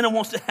 Hannah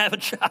wants to have a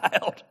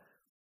child.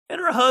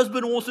 And her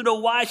husband wants to know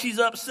why she's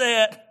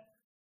upset.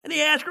 And he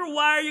asks her,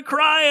 why are you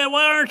crying?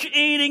 Why aren't you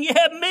eating? You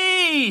have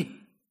me.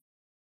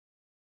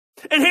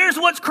 And here's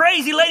what's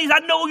crazy, ladies. I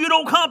know you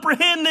don't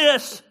comprehend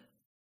this.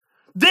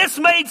 This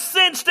made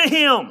sense to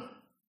him.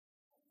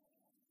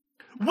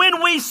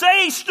 When we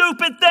say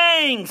stupid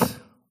things,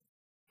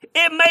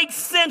 it makes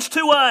sense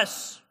to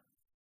us.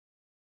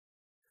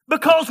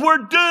 Because we're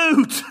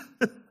dudes.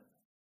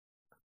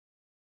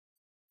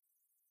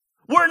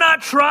 We're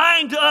not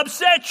trying to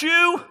upset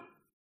you.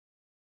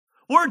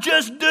 We're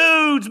just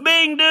dudes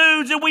being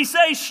dudes, and we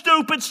say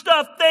stupid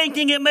stuff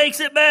thinking it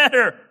makes it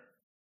better.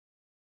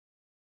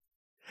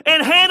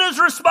 And Hannah's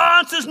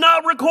response is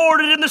not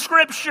recorded in the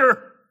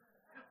scripture.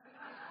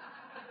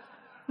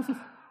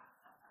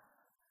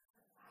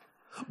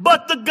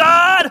 But the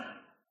God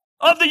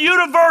of the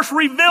universe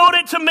revealed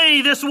it to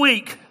me this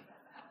week.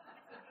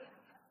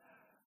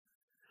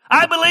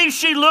 I believe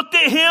she looked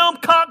at him,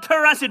 cocked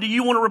her. I said, do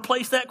you want to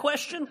replace that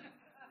question?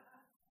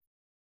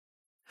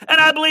 And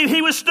I believe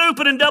he was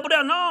stupid and doubled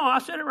down. No, I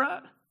said it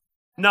right.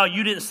 No,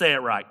 you didn't say it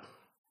right.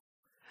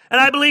 And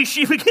I believe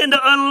she began to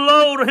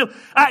unload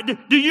him.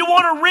 Do you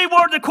want to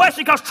reword the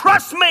question? Because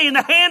trust me, and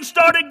the hand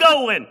started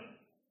going.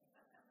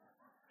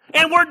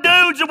 And we're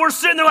dudes and we're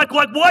sitting there like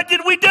what did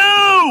we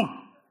do?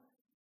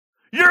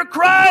 You're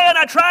crying.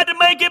 I tried to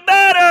make it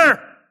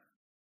better.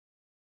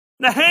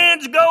 And the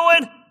hand's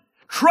going.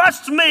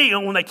 Trust me.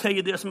 And when they tell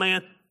you this,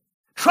 man,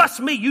 trust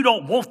me, you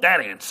don't want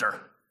that answer.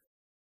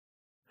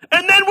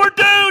 And then we're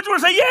dudes. We're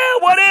saying, yeah,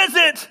 what is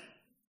it?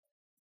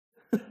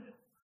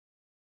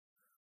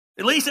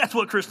 At least that's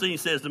what Christine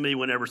says to me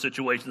whenever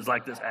situations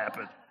like this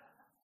happen.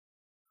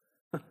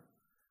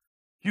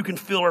 You can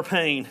feel her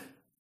pain.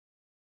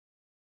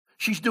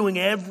 She's doing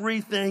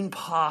everything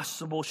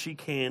possible she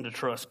can to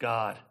trust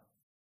God.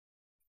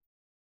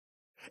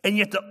 And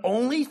yet the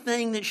only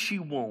thing that she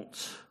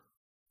wants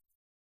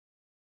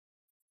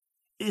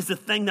is the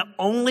thing that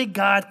only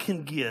God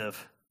can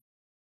give.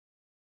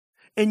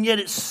 And yet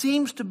it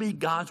seems to be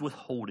God's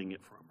withholding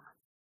it from her.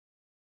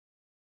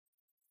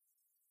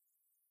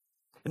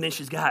 And then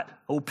she's got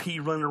OP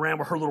running around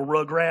with her little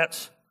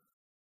rugrats,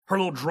 her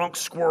little drunk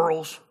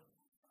squirrels.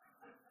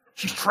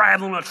 She's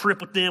traveling on a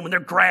trip with them and they're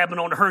grabbing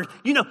onto her.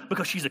 You know,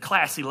 because she's a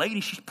classy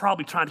lady, she's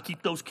probably trying to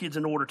keep those kids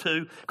in order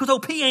too. Because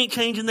OP ain't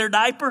changing their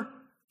diaper.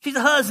 She's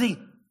a hussy.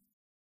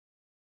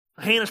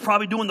 Hannah's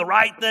probably doing the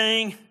right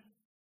thing.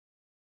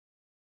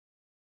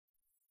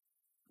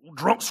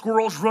 drunk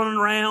squirrels running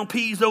around,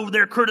 P's over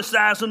there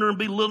criticizing her and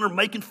belittling her,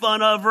 making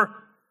fun of her.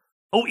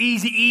 Oh,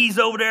 Easy E's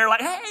over there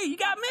like, hey, you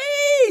got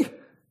me.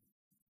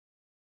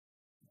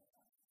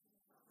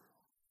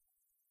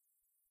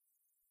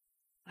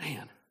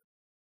 Man.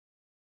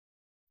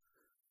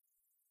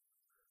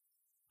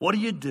 What do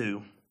you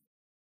do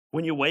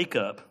when you wake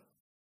up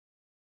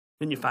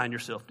and you find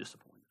yourself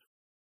disappointed?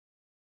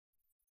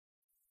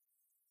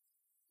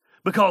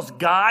 Because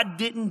God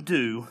didn't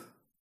do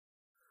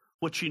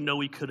what you know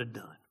he could have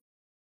done.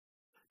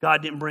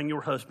 God didn't bring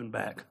your husband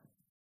back.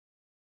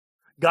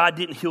 God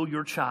didn't heal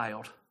your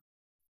child.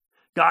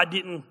 God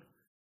didn't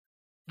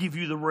give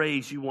you the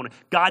raise you wanted.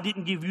 God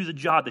didn't give you the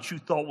job that you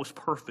thought was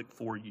perfect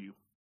for you.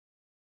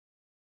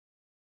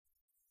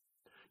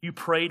 You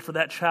prayed for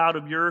that child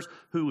of yours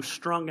who was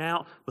strung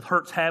out with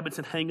hurts, habits,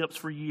 and hang-ups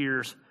for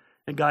years,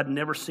 and God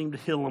never seemed to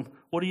heal them.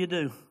 What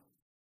do?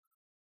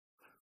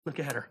 Look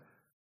at her.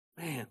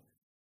 Man,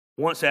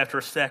 once after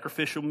a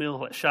sacrificial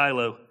meal at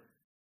Shiloh,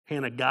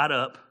 Hannah got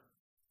up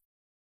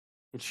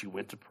and she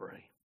went to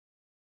pray.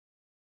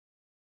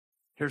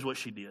 Here's what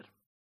she did.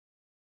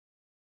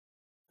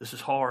 This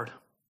is hard.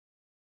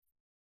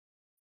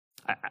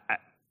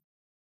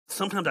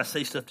 Sometimes I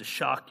say stuff to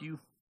shock you.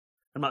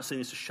 I'm not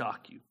saying this to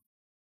shock you.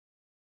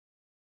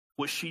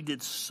 What she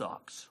did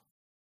sucks.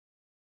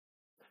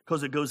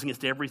 Because it goes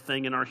against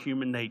everything in our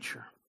human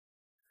nature.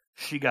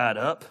 She got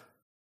up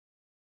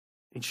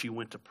and she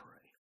went to pray.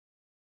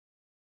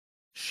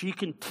 She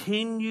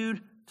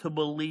continued to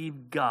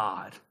believe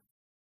God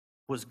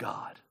was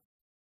God.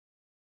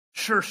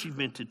 Sure, she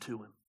vented to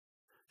him.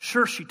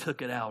 Sure, she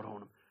took it out on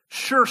him.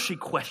 Sure, she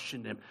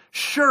questioned him.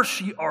 Sure,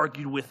 she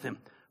argued with him.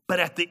 But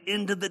at the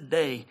end of the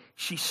day,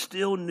 she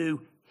still knew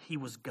he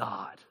was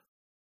God.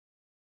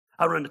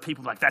 I run to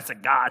people like, that's a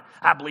God.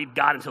 I believe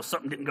God until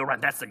something didn't go right.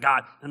 That's a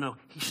God. No,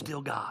 he's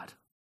still God.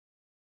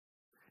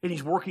 And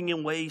he's working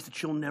in ways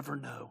that you'll never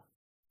know.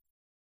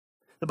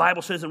 The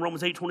Bible says in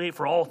Romans 8:28,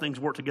 for all things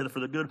work together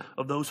for the good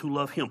of those who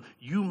love him.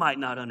 You might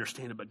not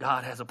understand it, but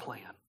God has a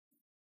plan.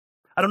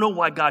 I don't know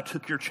why God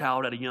took your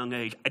child at a young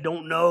age. I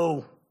don't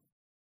know.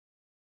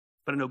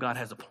 But I know God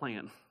has a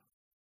plan.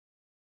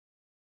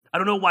 I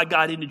don't know why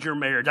God ended your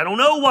marriage. I don't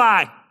know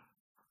why.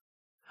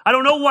 I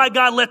don't know why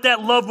God let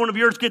that loved one of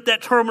yours get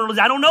that terminal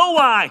disease. I don't know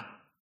why.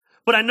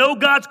 But I know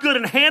God's good.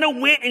 And Hannah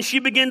went and she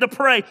began to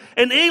pray.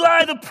 And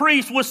Eli the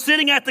priest was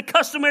sitting at the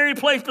customary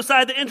place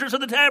beside the entrance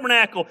of the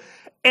tabernacle.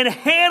 And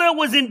Hannah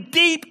was in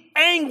deep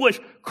anguish,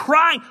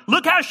 crying.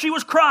 Look how she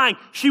was crying.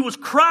 She was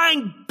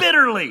crying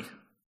bitterly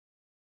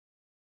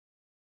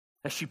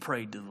as she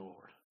prayed to the Lord.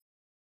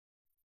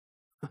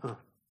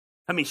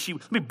 Let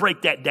me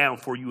break that down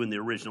for you in the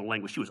original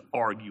language. She was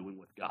arguing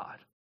with God.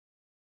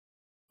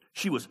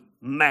 She was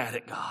mad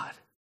at God.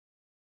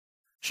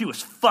 She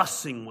was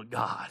fussing with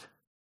God.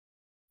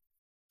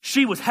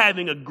 She was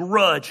having a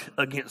grudge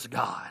against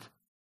God.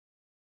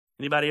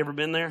 Anybody ever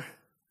been there?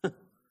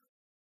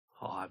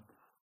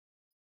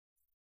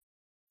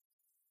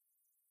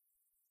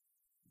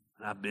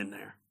 I've been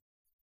there.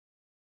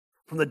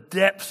 From the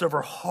depths of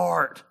her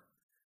heart,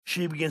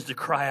 she begins to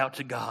cry out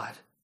to God.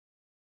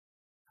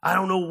 I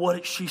don't know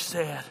what she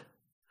said.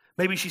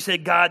 Maybe she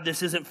said, God,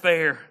 this isn't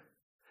fair.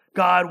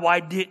 God, why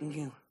didn't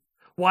you?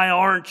 Why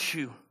aren't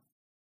you?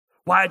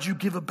 Why did you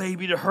give a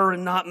baby to her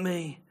and not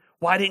me?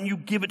 Why didn't you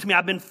give it to me?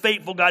 I've been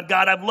faithful, God.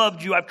 God, I've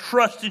loved you. I've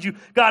trusted you.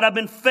 God, I've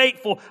been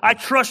faithful. I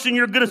trust in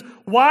your goodness.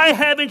 Why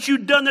haven't you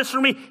done this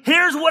for me?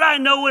 Here's what I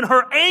know. In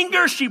her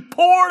anger, she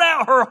poured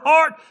out her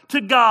heart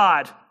to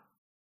God.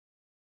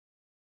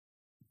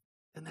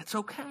 And that's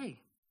okay.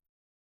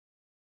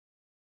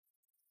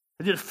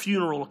 I did a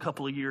funeral a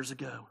couple of years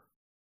ago.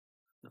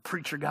 The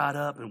preacher got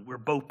up and we're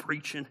both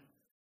preaching.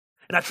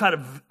 And I try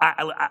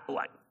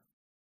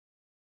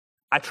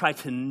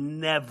to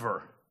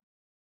never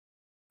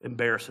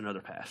embarrass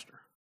another pastor.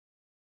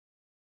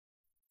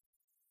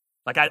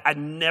 Like I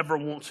never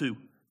want to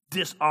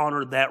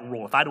dishonor that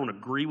role. If I don't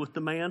agree with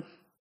the man,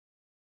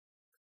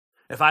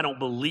 if I don't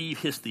believe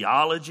his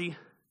theology,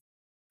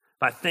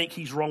 if I think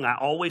he's wrong, I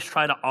always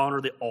try to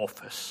honor the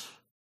office.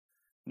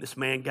 And this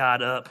man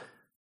got up,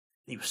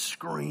 he was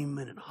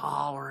screaming and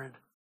hollering.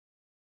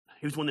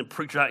 He was one of them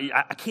preachers,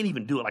 I can't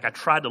even do it. Like I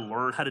tried to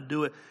learn how to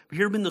do it. But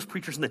you ever been those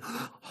preachers and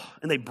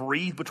they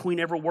breathe between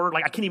every word?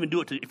 Like I can't even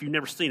do it if you've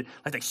never seen it.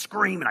 Like they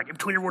scream and like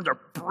between every word they're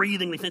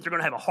breathing. They think they're going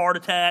to have a heart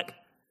attack.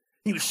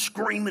 He was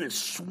screaming and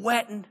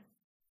sweating.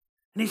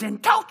 And he's saying,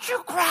 don't you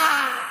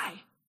cry.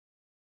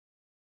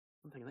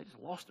 I'm thinking they just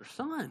lost their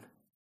son.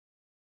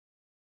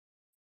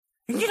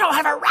 And you don't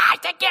have a right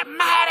to get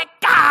mad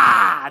at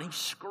God. He's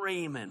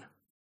screaming.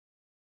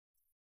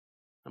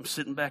 I'm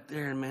sitting back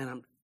there and man,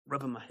 I'm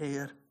rubbing my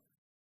head.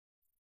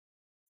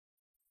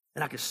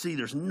 And I can see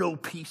there's no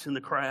peace in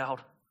the crowd.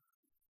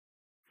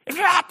 If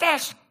you're out there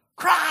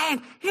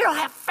crying, you don't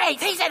have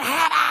faith. He's in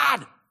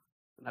heaven.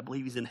 And I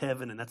believe he's in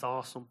heaven, and that's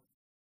awesome.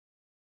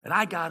 And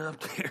I got up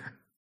there,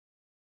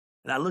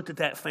 and I looked at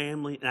that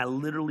family, and I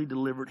literally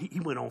delivered.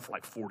 He went on for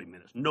like 40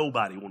 minutes.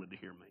 Nobody wanted to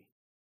hear me.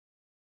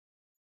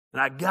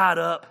 And I got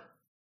up,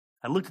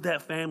 I looked at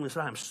that family and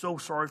said, I'm so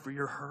sorry for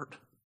your hurt.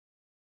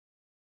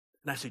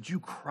 And I said, you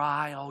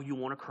cry all you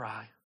want to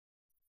cry.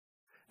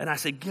 And I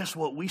said, guess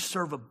what? We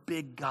serve a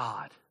big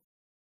God.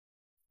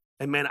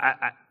 And man,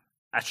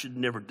 I should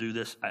never do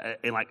this.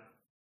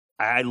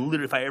 I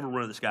literally, if I ever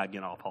run into this guy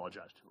again, I'll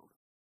apologize to him.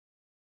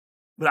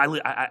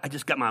 But I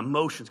just got my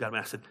emotions got me.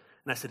 I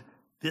said,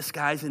 this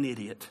guy's an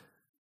idiot.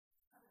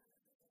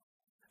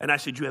 And I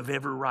said, you have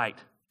every right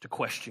to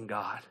question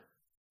God.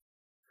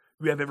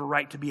 You have every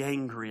right to be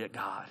angry at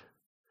God.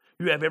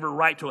 You have every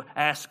right to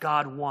ask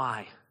God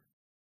why.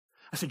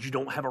 I said, you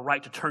don't have a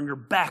right to turn your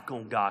back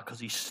on God because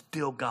he's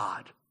still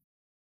God.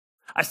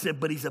 I said,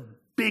 but he's a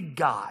big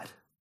God,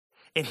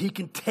 and he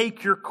can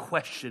take your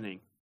questioning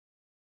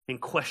and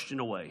question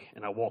away.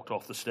 And I walked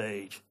off the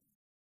stage.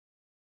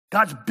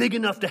 God's big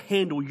enough to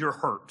handle your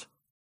hurt.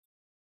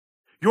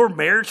 Your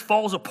marriage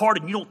falls apart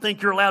and you don't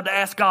think you're allowed to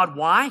ask God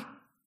why?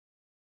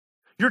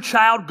 Your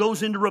child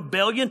goes into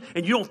rebellion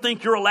and you don't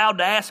think you're allowed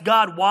to ask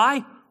God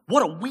why?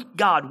 What a weak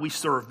God we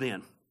serve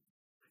then.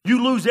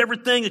 You lose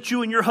everything that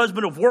you and your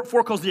husband have worked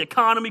for because the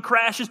economy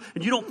crashes,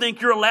 and you don't think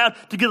you're allowed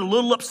to get a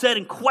little upset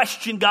and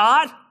question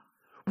God?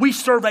 We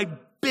serve a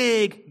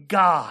big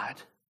God.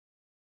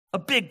 A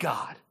big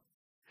God.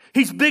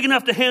 He's big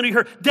enough to handle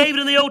your hurt. David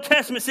in the Old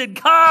Testament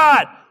said,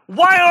 God,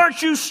 why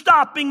aren't you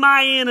stopping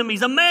my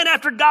enemies? A man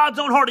after God's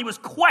own heart. He was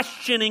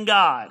questioning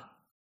God.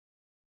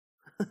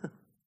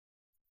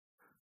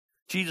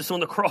 Jesus on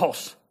the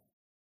cross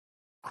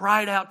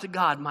cried out to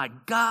God, my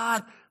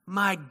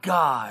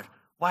God,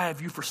 why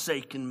have you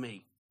forsaken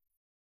me?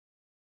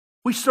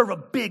 We serve a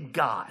big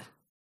God.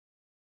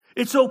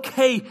 It's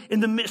okay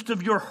in the midst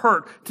of your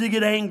hurt to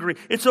get angry.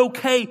 It's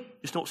okay.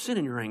 Just don't sin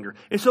in your anger.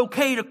 It's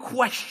okay to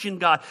question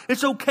God.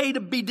 It's okay to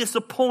be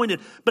disappointed.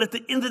 But at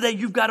the end of the day,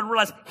 you've got to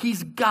realize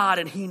he's God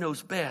and he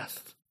knows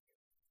best.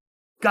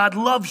 God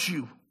loves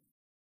you.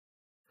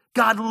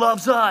 God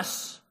loves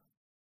us.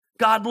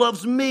 God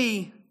loves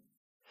me.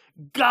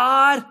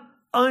 God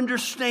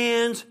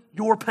understands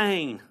your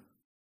pain.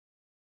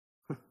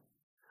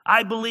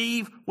 I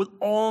believe with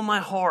all my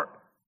heart,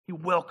 he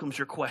welcomes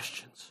your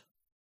questions.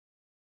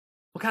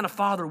 What kind of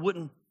father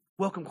wouldn't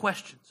welcome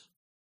questions?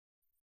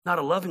 Not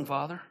a loving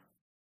father.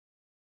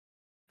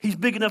 He's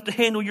big enough to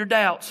handle your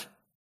doubts.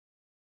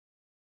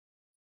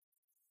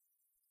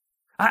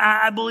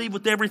 I believe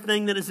with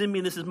everything that is in me,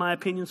 and this is my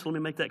opinion, so let me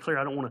make that clear.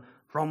 I don't want to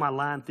draw my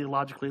line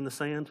theologically in the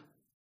sand.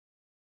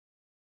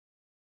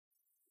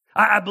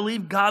 I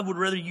believe God would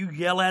rather you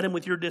yell at him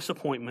with your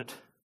disappointment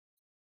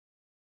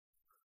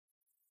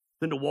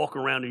than to walk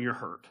around in your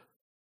hurt.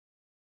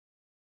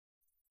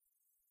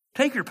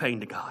 Take your pain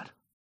to God.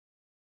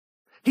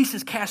 He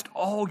says, cast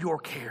all your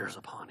cares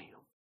upon him.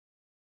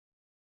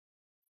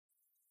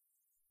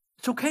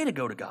 It's okay to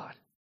go to God.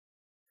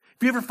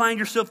 If you ever find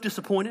yourself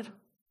disappointed,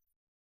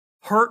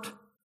 hurt,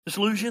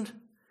 disillusioned,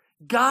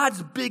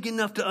 God's big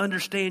enough to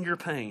understand your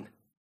pain.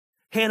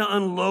 Hannah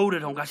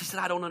unloaded on God. She said,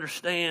 I don't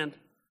understand.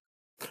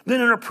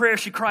 Then in her prayer,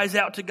 she cries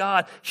out to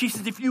God. She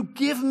says, if you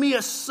give me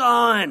a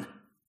son,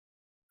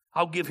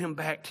 I'll give him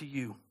back to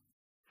you.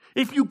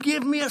 If you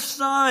give me a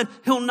son,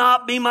 he'll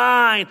not be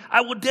mine.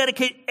 I will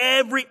dedicate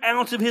every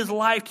ounce of his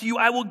life to you.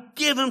 I will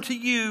give him to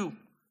you.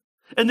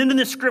 And then in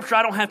this scripture,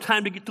 I don't have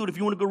time to get through it. If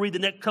you want to go read the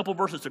next couple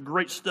verses, it's a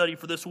great study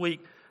for this week.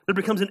 There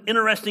becomes an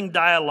interesting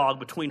dialogue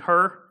between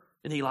her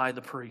and Eli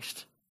the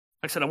priest.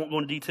 Like I said, I won't go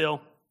into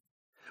detail.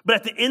 But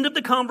at the end of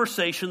the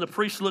conversation, the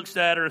priest looks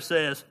at her and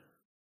says,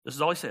 this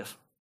is all he says.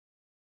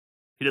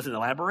 He doesn't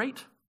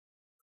elaborate.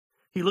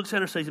 He looks at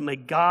her and says, may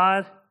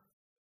God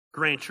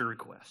grant your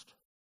request.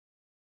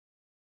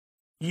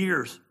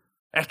 Years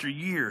after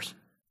years,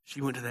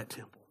 she went to that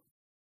temple.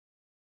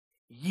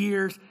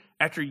 Years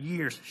after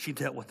years, she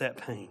dealt with that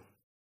pain.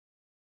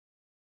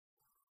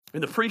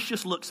 And the priest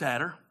just looks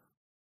at her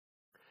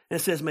and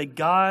says, may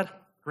God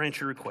grant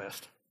your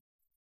request.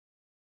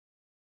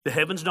 The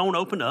heavens don't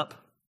open up.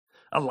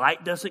 A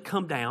light doesn't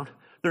come down.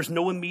 There's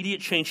no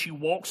immediate change. She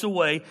walks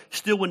away,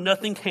 still with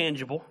nothing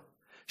tangible.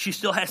 She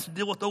still has to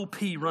deal with OP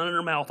running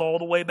her mouth all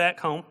the way back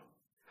home.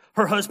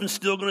 Her husband's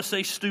still going to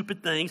say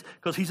stupid things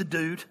because he's a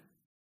dude.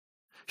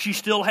 She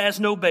still has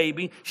no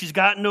baby. She's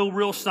got no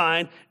real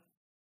sign.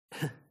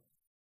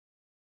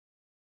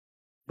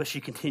 But she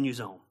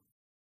continues on.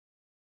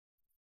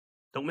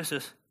 Don't miss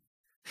this.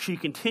 She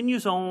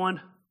continues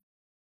on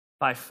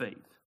by faith.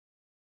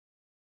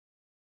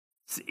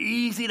 It's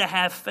easy to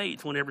have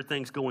faith when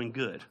everything's going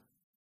good.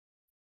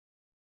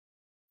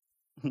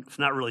 It's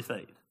not really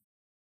faith.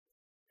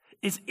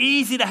 It's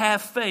easy to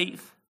have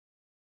faith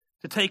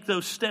to take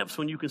those steps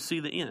when you can see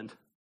the end.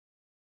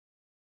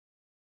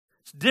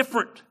 It's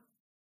different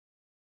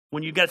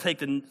when you've got to take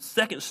the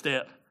second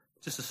step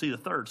just to see the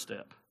third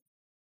step.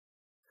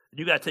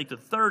 You got to take the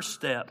third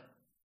step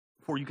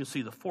before you can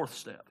see the fourth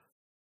step.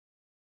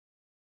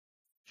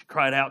 She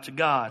cried out to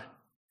God,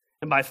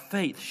 and by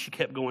faith she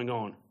kept going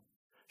on.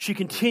 She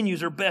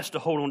continues her best to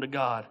hold on to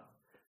God.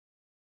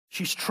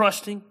 She's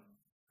trusting.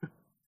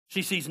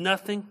 She sees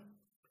nothing.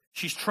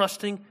 She's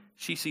trusting.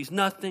 She sees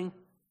nothing.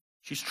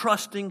 She's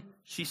trusting.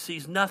 She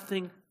sees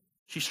nothing.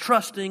 She's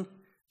trusting.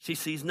 She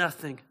sees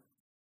nothing.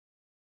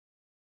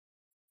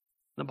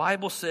 The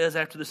Bible says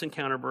after this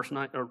encounter,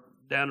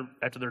 down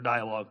after their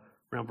dialogue,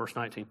 around verse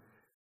 19,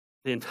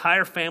 the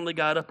entire family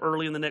got up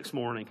early in the next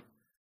morning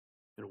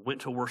and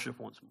went to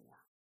worship once more.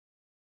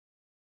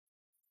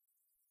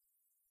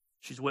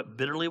 She's wept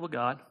bitterly with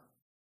God.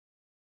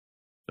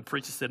 The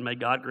priestess said, may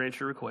God grant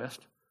your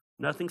request.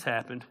 Nothing's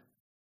happened.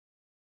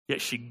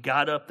 Yet she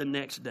got up the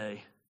next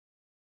day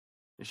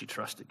and she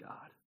trusted God.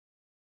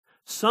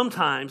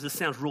 Sometimes this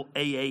sounds real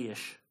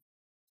AA-ish.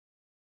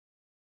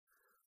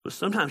 But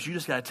sometimes you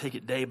just got to take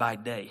it day by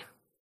day.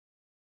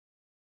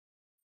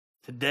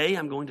 Today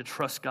I'm going to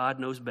trust God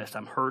knows best.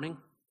 I'm hurting.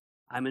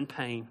 I'm in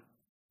pain.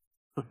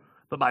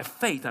 But by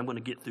faith I'm going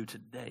to get through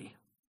today.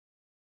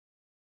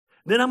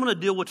 Then I'm going to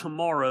deal with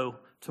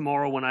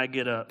tomorrow when I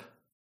get up.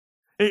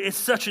 It's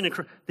such an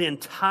incredible, the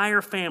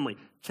entire family,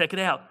 check it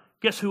out.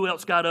 Guess who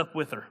else got up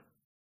with her?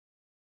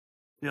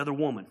 The other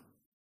woman.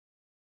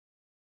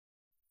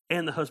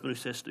 And the husband who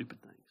says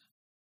stupid things.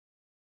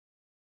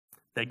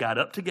 They got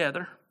up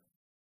together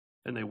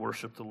and they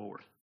worshiped the Lord.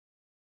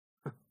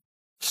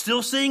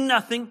 Still seeing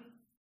nothing.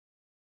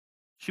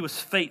 She was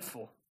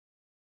faithful.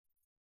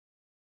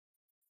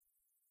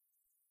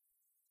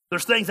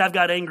 There's things I've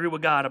got angry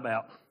with God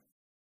about.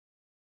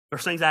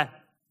 There's things I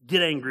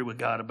get angry with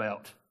God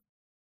about.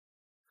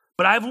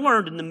 But I've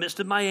learned in the midst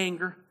of my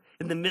anger,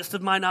 in the midst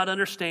of my not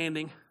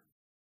understanding,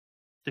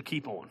 to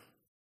keep on.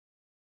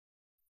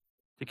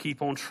 To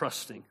keep on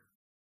trusting.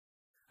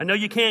 I know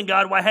you can,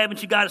 God. Why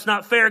haven't you, God? It's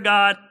not fair,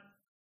 God.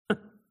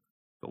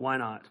 But why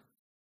not?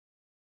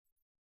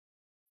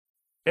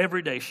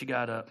 Every day she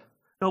got up.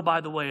 No,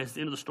 by the way, as the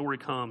end of the story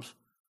comes,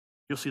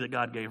 you'll see that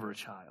God gave her a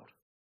child.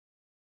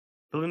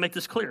 But let me make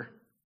this clear.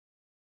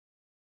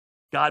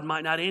 God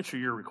might not answer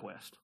your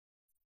request.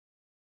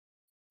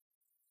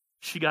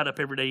 She got up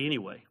every day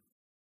anyway.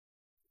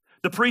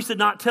 The priest did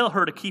not tell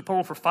her to keep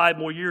on for 5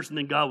 more years and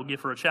then God would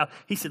give her a child.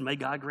 He said, may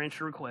God grant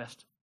your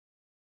request.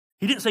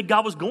 He didn't say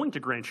God was going to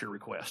grant your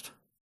request.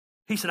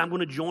 He said, I'm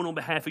going to join on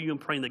behalf of you in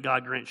praying that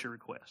God grants your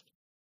request.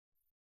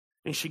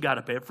 And she got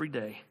up every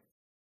day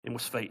and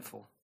was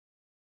faithful.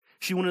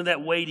 She went into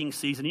that waiting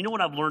season. You know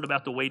what I've learned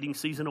about the waiting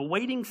season? A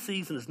waiting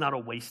season is not a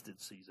wasted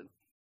season.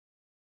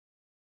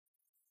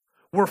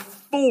 We're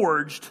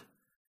forged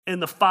in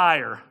the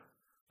fire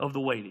of the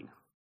waiting.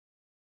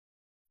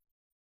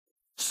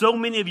 So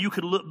many of you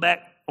could look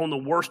back on the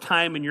worst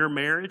time in your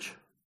marriage.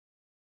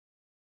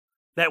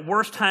 That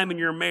worst time in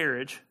your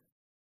marriage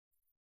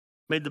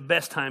made the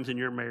best times in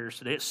your marriage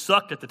today. It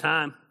sucked at the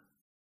time.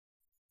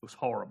 It was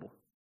horrible.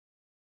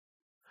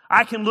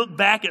 I can look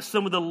back at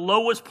some of the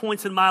lowest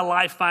points in my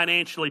life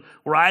financially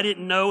where I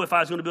didn't know if I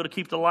was going to be able to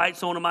keep the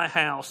lights on in my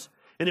house.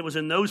 And it was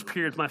in those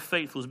periods my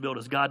faith was built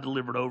as God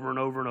delivered over and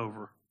over and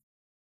over.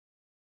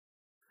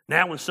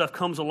 Now when stuff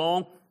comes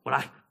along, when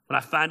I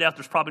find out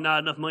there's probably not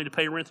enough money to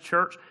pay rent at the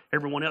church,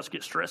 everyone else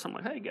gets stressed. I'm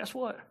like, hey, guess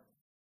what?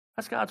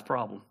 That's God's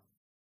problem.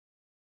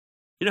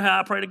 You know how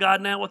I pray to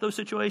God now with those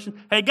situations?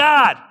 Hey,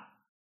 God,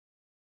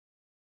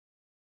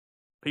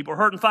 people are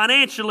hurting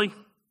financially.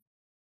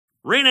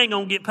 Rent ain't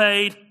going to get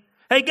paid.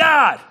 Hey,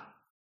 God,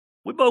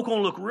 we both going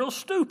to look real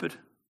stupid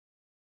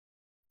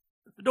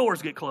if the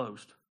doors get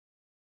closed.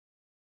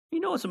 You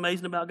know what's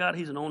amazing about God?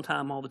 He's an on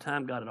time all the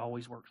time. God, it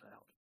always works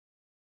out.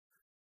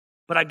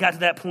 But I got to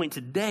that point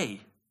today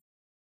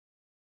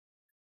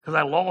because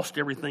I lost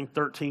everything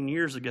 13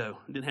 years ago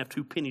and didn't have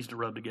 2 pennies to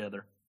rub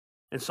together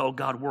and saw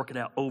God work it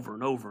out over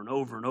and over and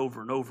over and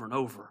over and over and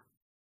over.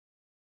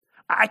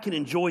 I can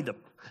enjoy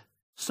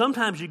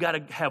sometimes you got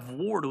to have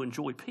war to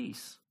enjoy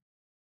peace.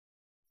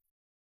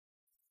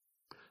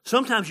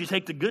 Sometimes you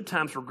take the good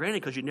times for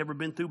granted because you've never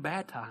been through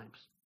bad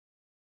times.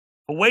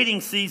 A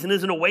waiting season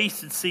isn't a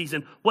wasted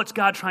season. What's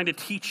God trying to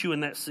teach you in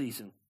that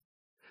season?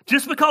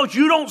 Just because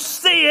you don't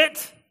see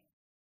it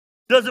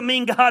doesn't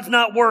mean God's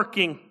not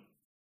working,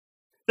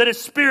 that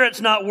His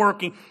Spirit's not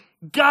working.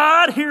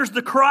 God hears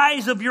the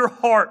cries of your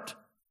heart,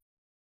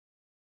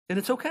 and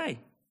it's okay.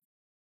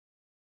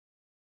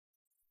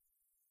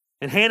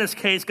 In Hannah's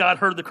case, God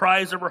heard the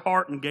cries of her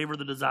heart and gave her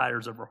the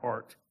desires of her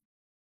heart.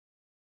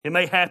 It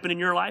may happen in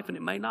your life and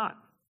it may not.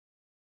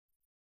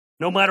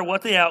 No matter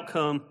what the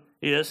outcome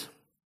is,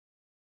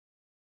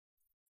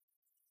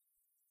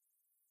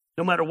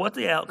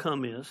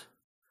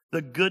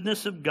 the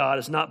goodness of God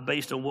is not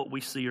based on what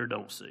we see or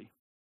don't see.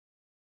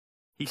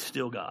 He's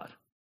still God.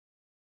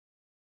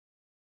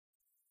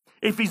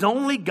 If He's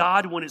only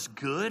God when it's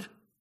good,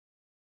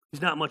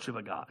 He's not much of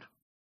a God.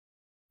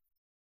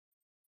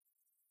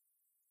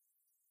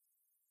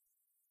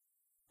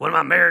 When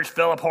my marriage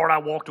fell apart, I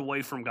walked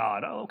away from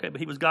God. Oh, okay,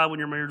 but He was God when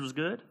your marriage was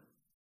good?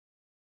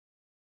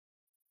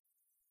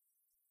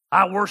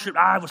 I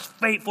was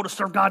faithful to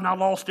serve God, and I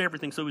lost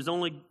everything. So He's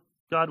only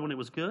God when it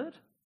was good?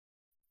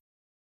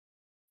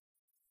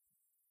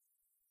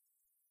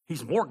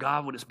 He's more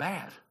God when it's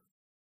bad.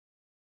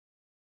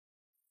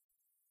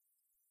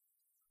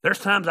 There's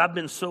times I've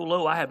been so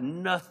low, I have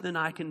nothing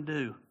I can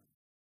do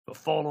but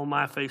fall on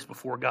my face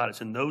before God. It's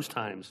in those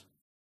times.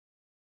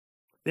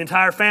 The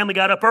entire family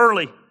got up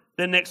early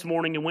Then next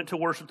morning and went to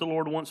worship the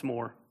Lord once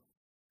more.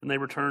 And they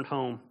returned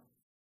home.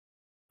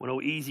 When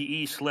old Easy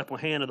E slept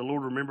with Hannah, the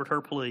Lord remembered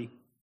her plea.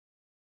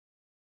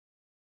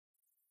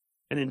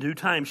 And in due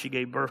time she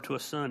gave birth to a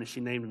son, and she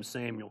named him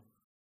Samuel,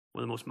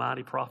 one of the most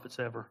mighty prophets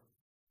ever.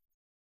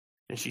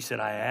 And she said,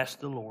 I asked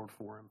the Lord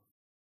for him.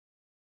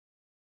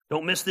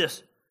 Don't miss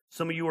this.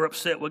 Some of you are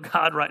upset with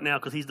God right now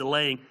because he's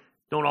delaying.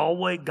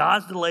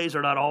 God's delays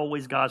are not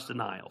always God's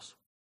denials.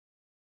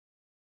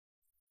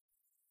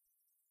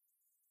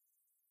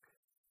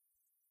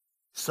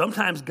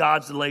 Sometimes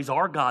God's delays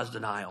are God's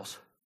denials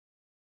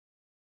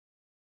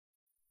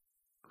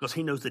because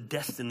he knows the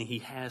destiny he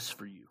has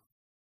for you.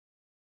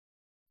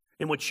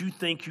 And what you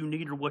think you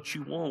need or what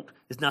you want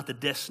is not the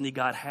destiny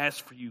God has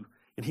for you,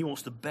 and he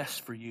wants the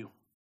best for you.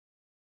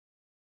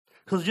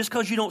 Because just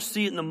because you don't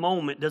see it in the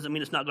moment doesn't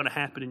mean it's not going to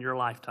happen in your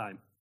lifetime.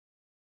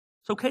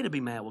 It's okay to be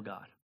mad with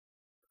God.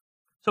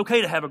 It's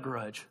okay to have a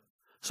grudge.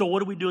 So what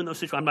do we do in those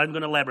situations? I'm not even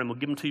going to elaborate. I'm going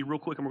to give them to you real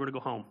quick and we're going to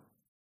go home.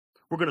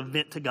 We're going to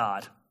vent to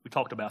God. We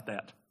talked about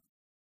that.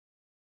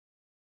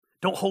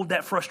 Don't hold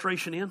that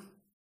frustration in.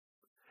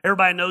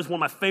 Everybody knows one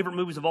of my favorite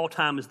movies of all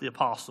time is The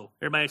Apostle.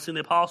 Everybody seen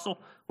The Apostle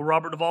with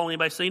Robert Duvall?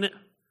 Anybody seen it?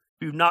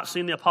 If you've not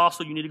seen The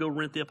Apostle, you need to go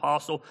rent The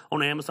Apostle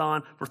on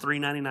Amazon for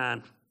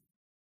 $3.99.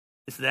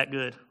 It's that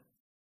good.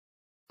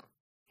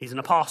 He's an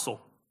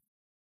apostle.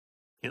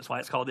 Hence why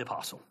it's called The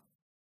Apostle.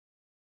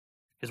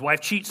 His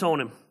wife cheats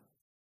on him.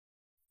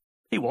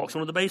 He walks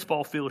onto the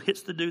baseball field,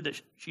 hits the dude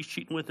that she's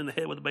cheating with in the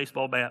head with a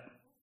baseball bat.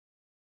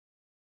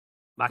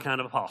 My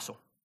kind of apostle.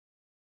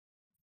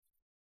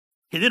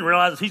 He didn't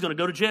realize he's going to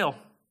go to jail.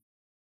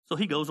 So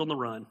he goes on the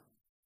run.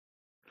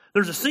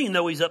 There's a scene,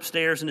 though, he's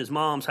upstairs in his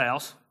mom's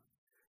house,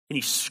 and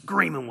he's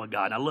screaming with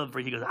God. And I love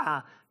it. He goes,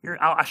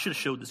 I should have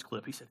showed this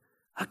clip. He said,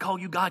 I call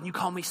you God, and you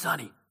call me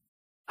Sonny.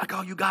 I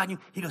call you God, and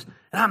he goes,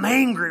 and I'm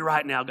angry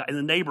right now, God. And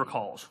the neighbor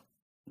calls.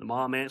 The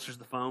mom answers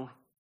the phone.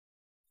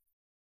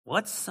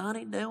 What's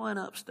Sonny doing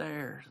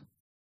upstairs?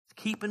 It's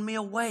keeping me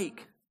awake.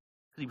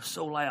 Because he was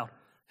so loud.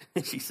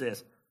 And she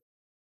says,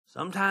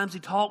 sometimes he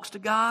talks to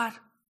God.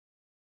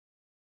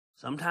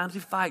 Sometimes he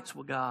fights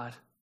with God.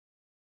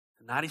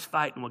 Tonight he's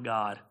fighting with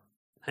God.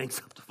 Hangs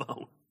up the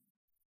phone.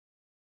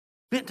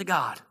 Vent to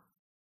God.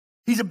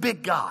 He's a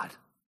big God.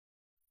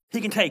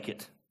 He can take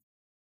it.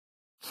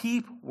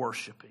 Keep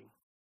worshiping.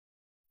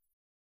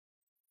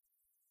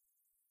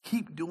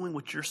 Keep doing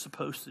what you're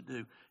supposed to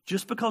do.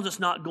 Just because it's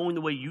not going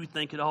the way you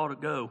think it ought to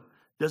go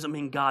doesn't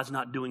mean God's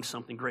not doing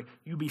something great.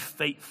 You be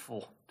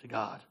faithful to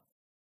God.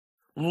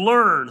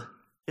 Learn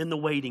in the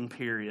waiting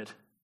period.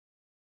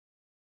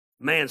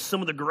 Man, some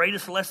of the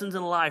greatest lessons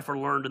in life are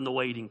learned in the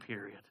waiting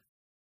period.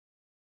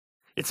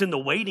 It's in the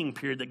waiting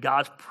period that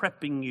God's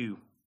prepping you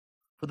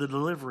for the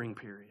delivering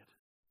period.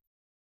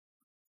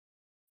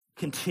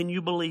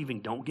 Continue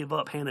believing. Don't give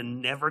up. Hannah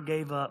never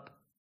gave up.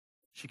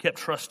 She kept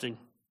trusting.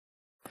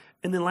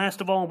 And then last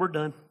of all, we're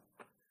done.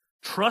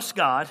 Trust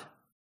God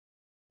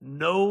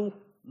no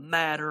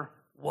matter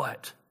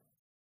what.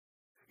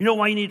 You know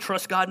why you need to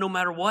trust God no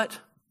matter what?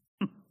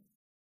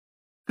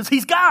 Because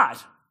he's God.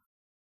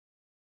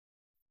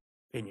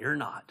 And you're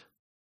not.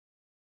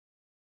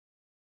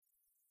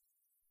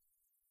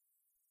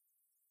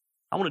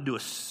 I want to do a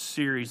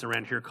series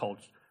around here called,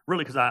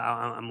 really because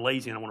I'm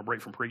lazy and I want to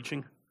break from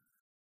preaching.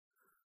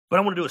 But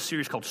I want to do a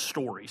series called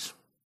Stories.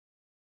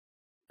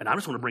 And I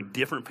just want to bring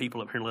different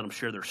people up here and let them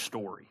share their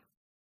story.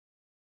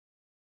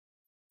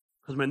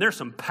 Because, man, there's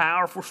some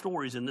powerful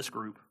stories in this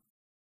group.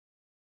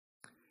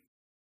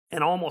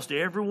 And almost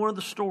every one of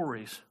the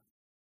stories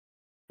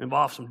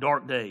involves some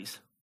dark days.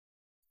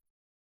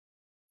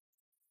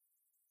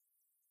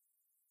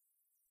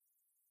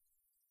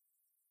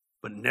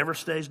 But it never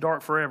stays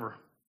dark forever.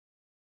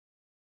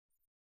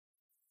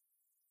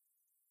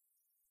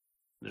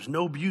 There's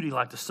no beauty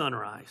like the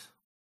sunrise.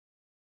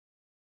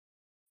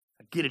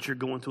 I get it, you're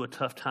going through a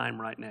tough time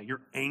right now.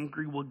 You're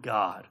angry with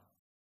God.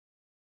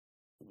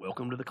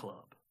 Welcome to the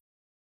club.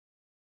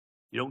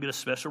 You don't get a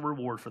special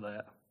reward for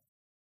that.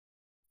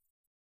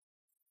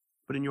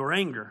 But in your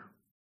anger,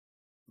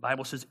 the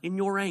Bible says, in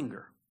your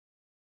anger,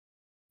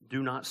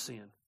 do not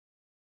sin.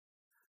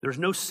 There's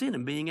no sin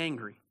in being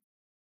angry.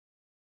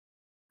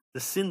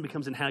 The sin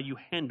becomes in how you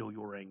handle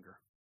your anger.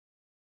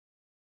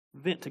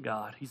 Vent to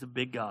God. He's a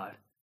big God.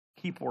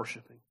 Keep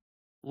worshiping.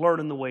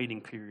 Learn in the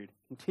waiting period.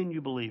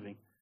 Continue believing.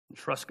 And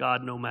trust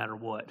God no matter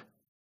what.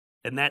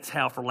 And that's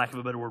how, for lack of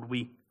a better word,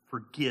 we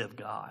forgive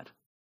God.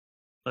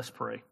 Let's pray.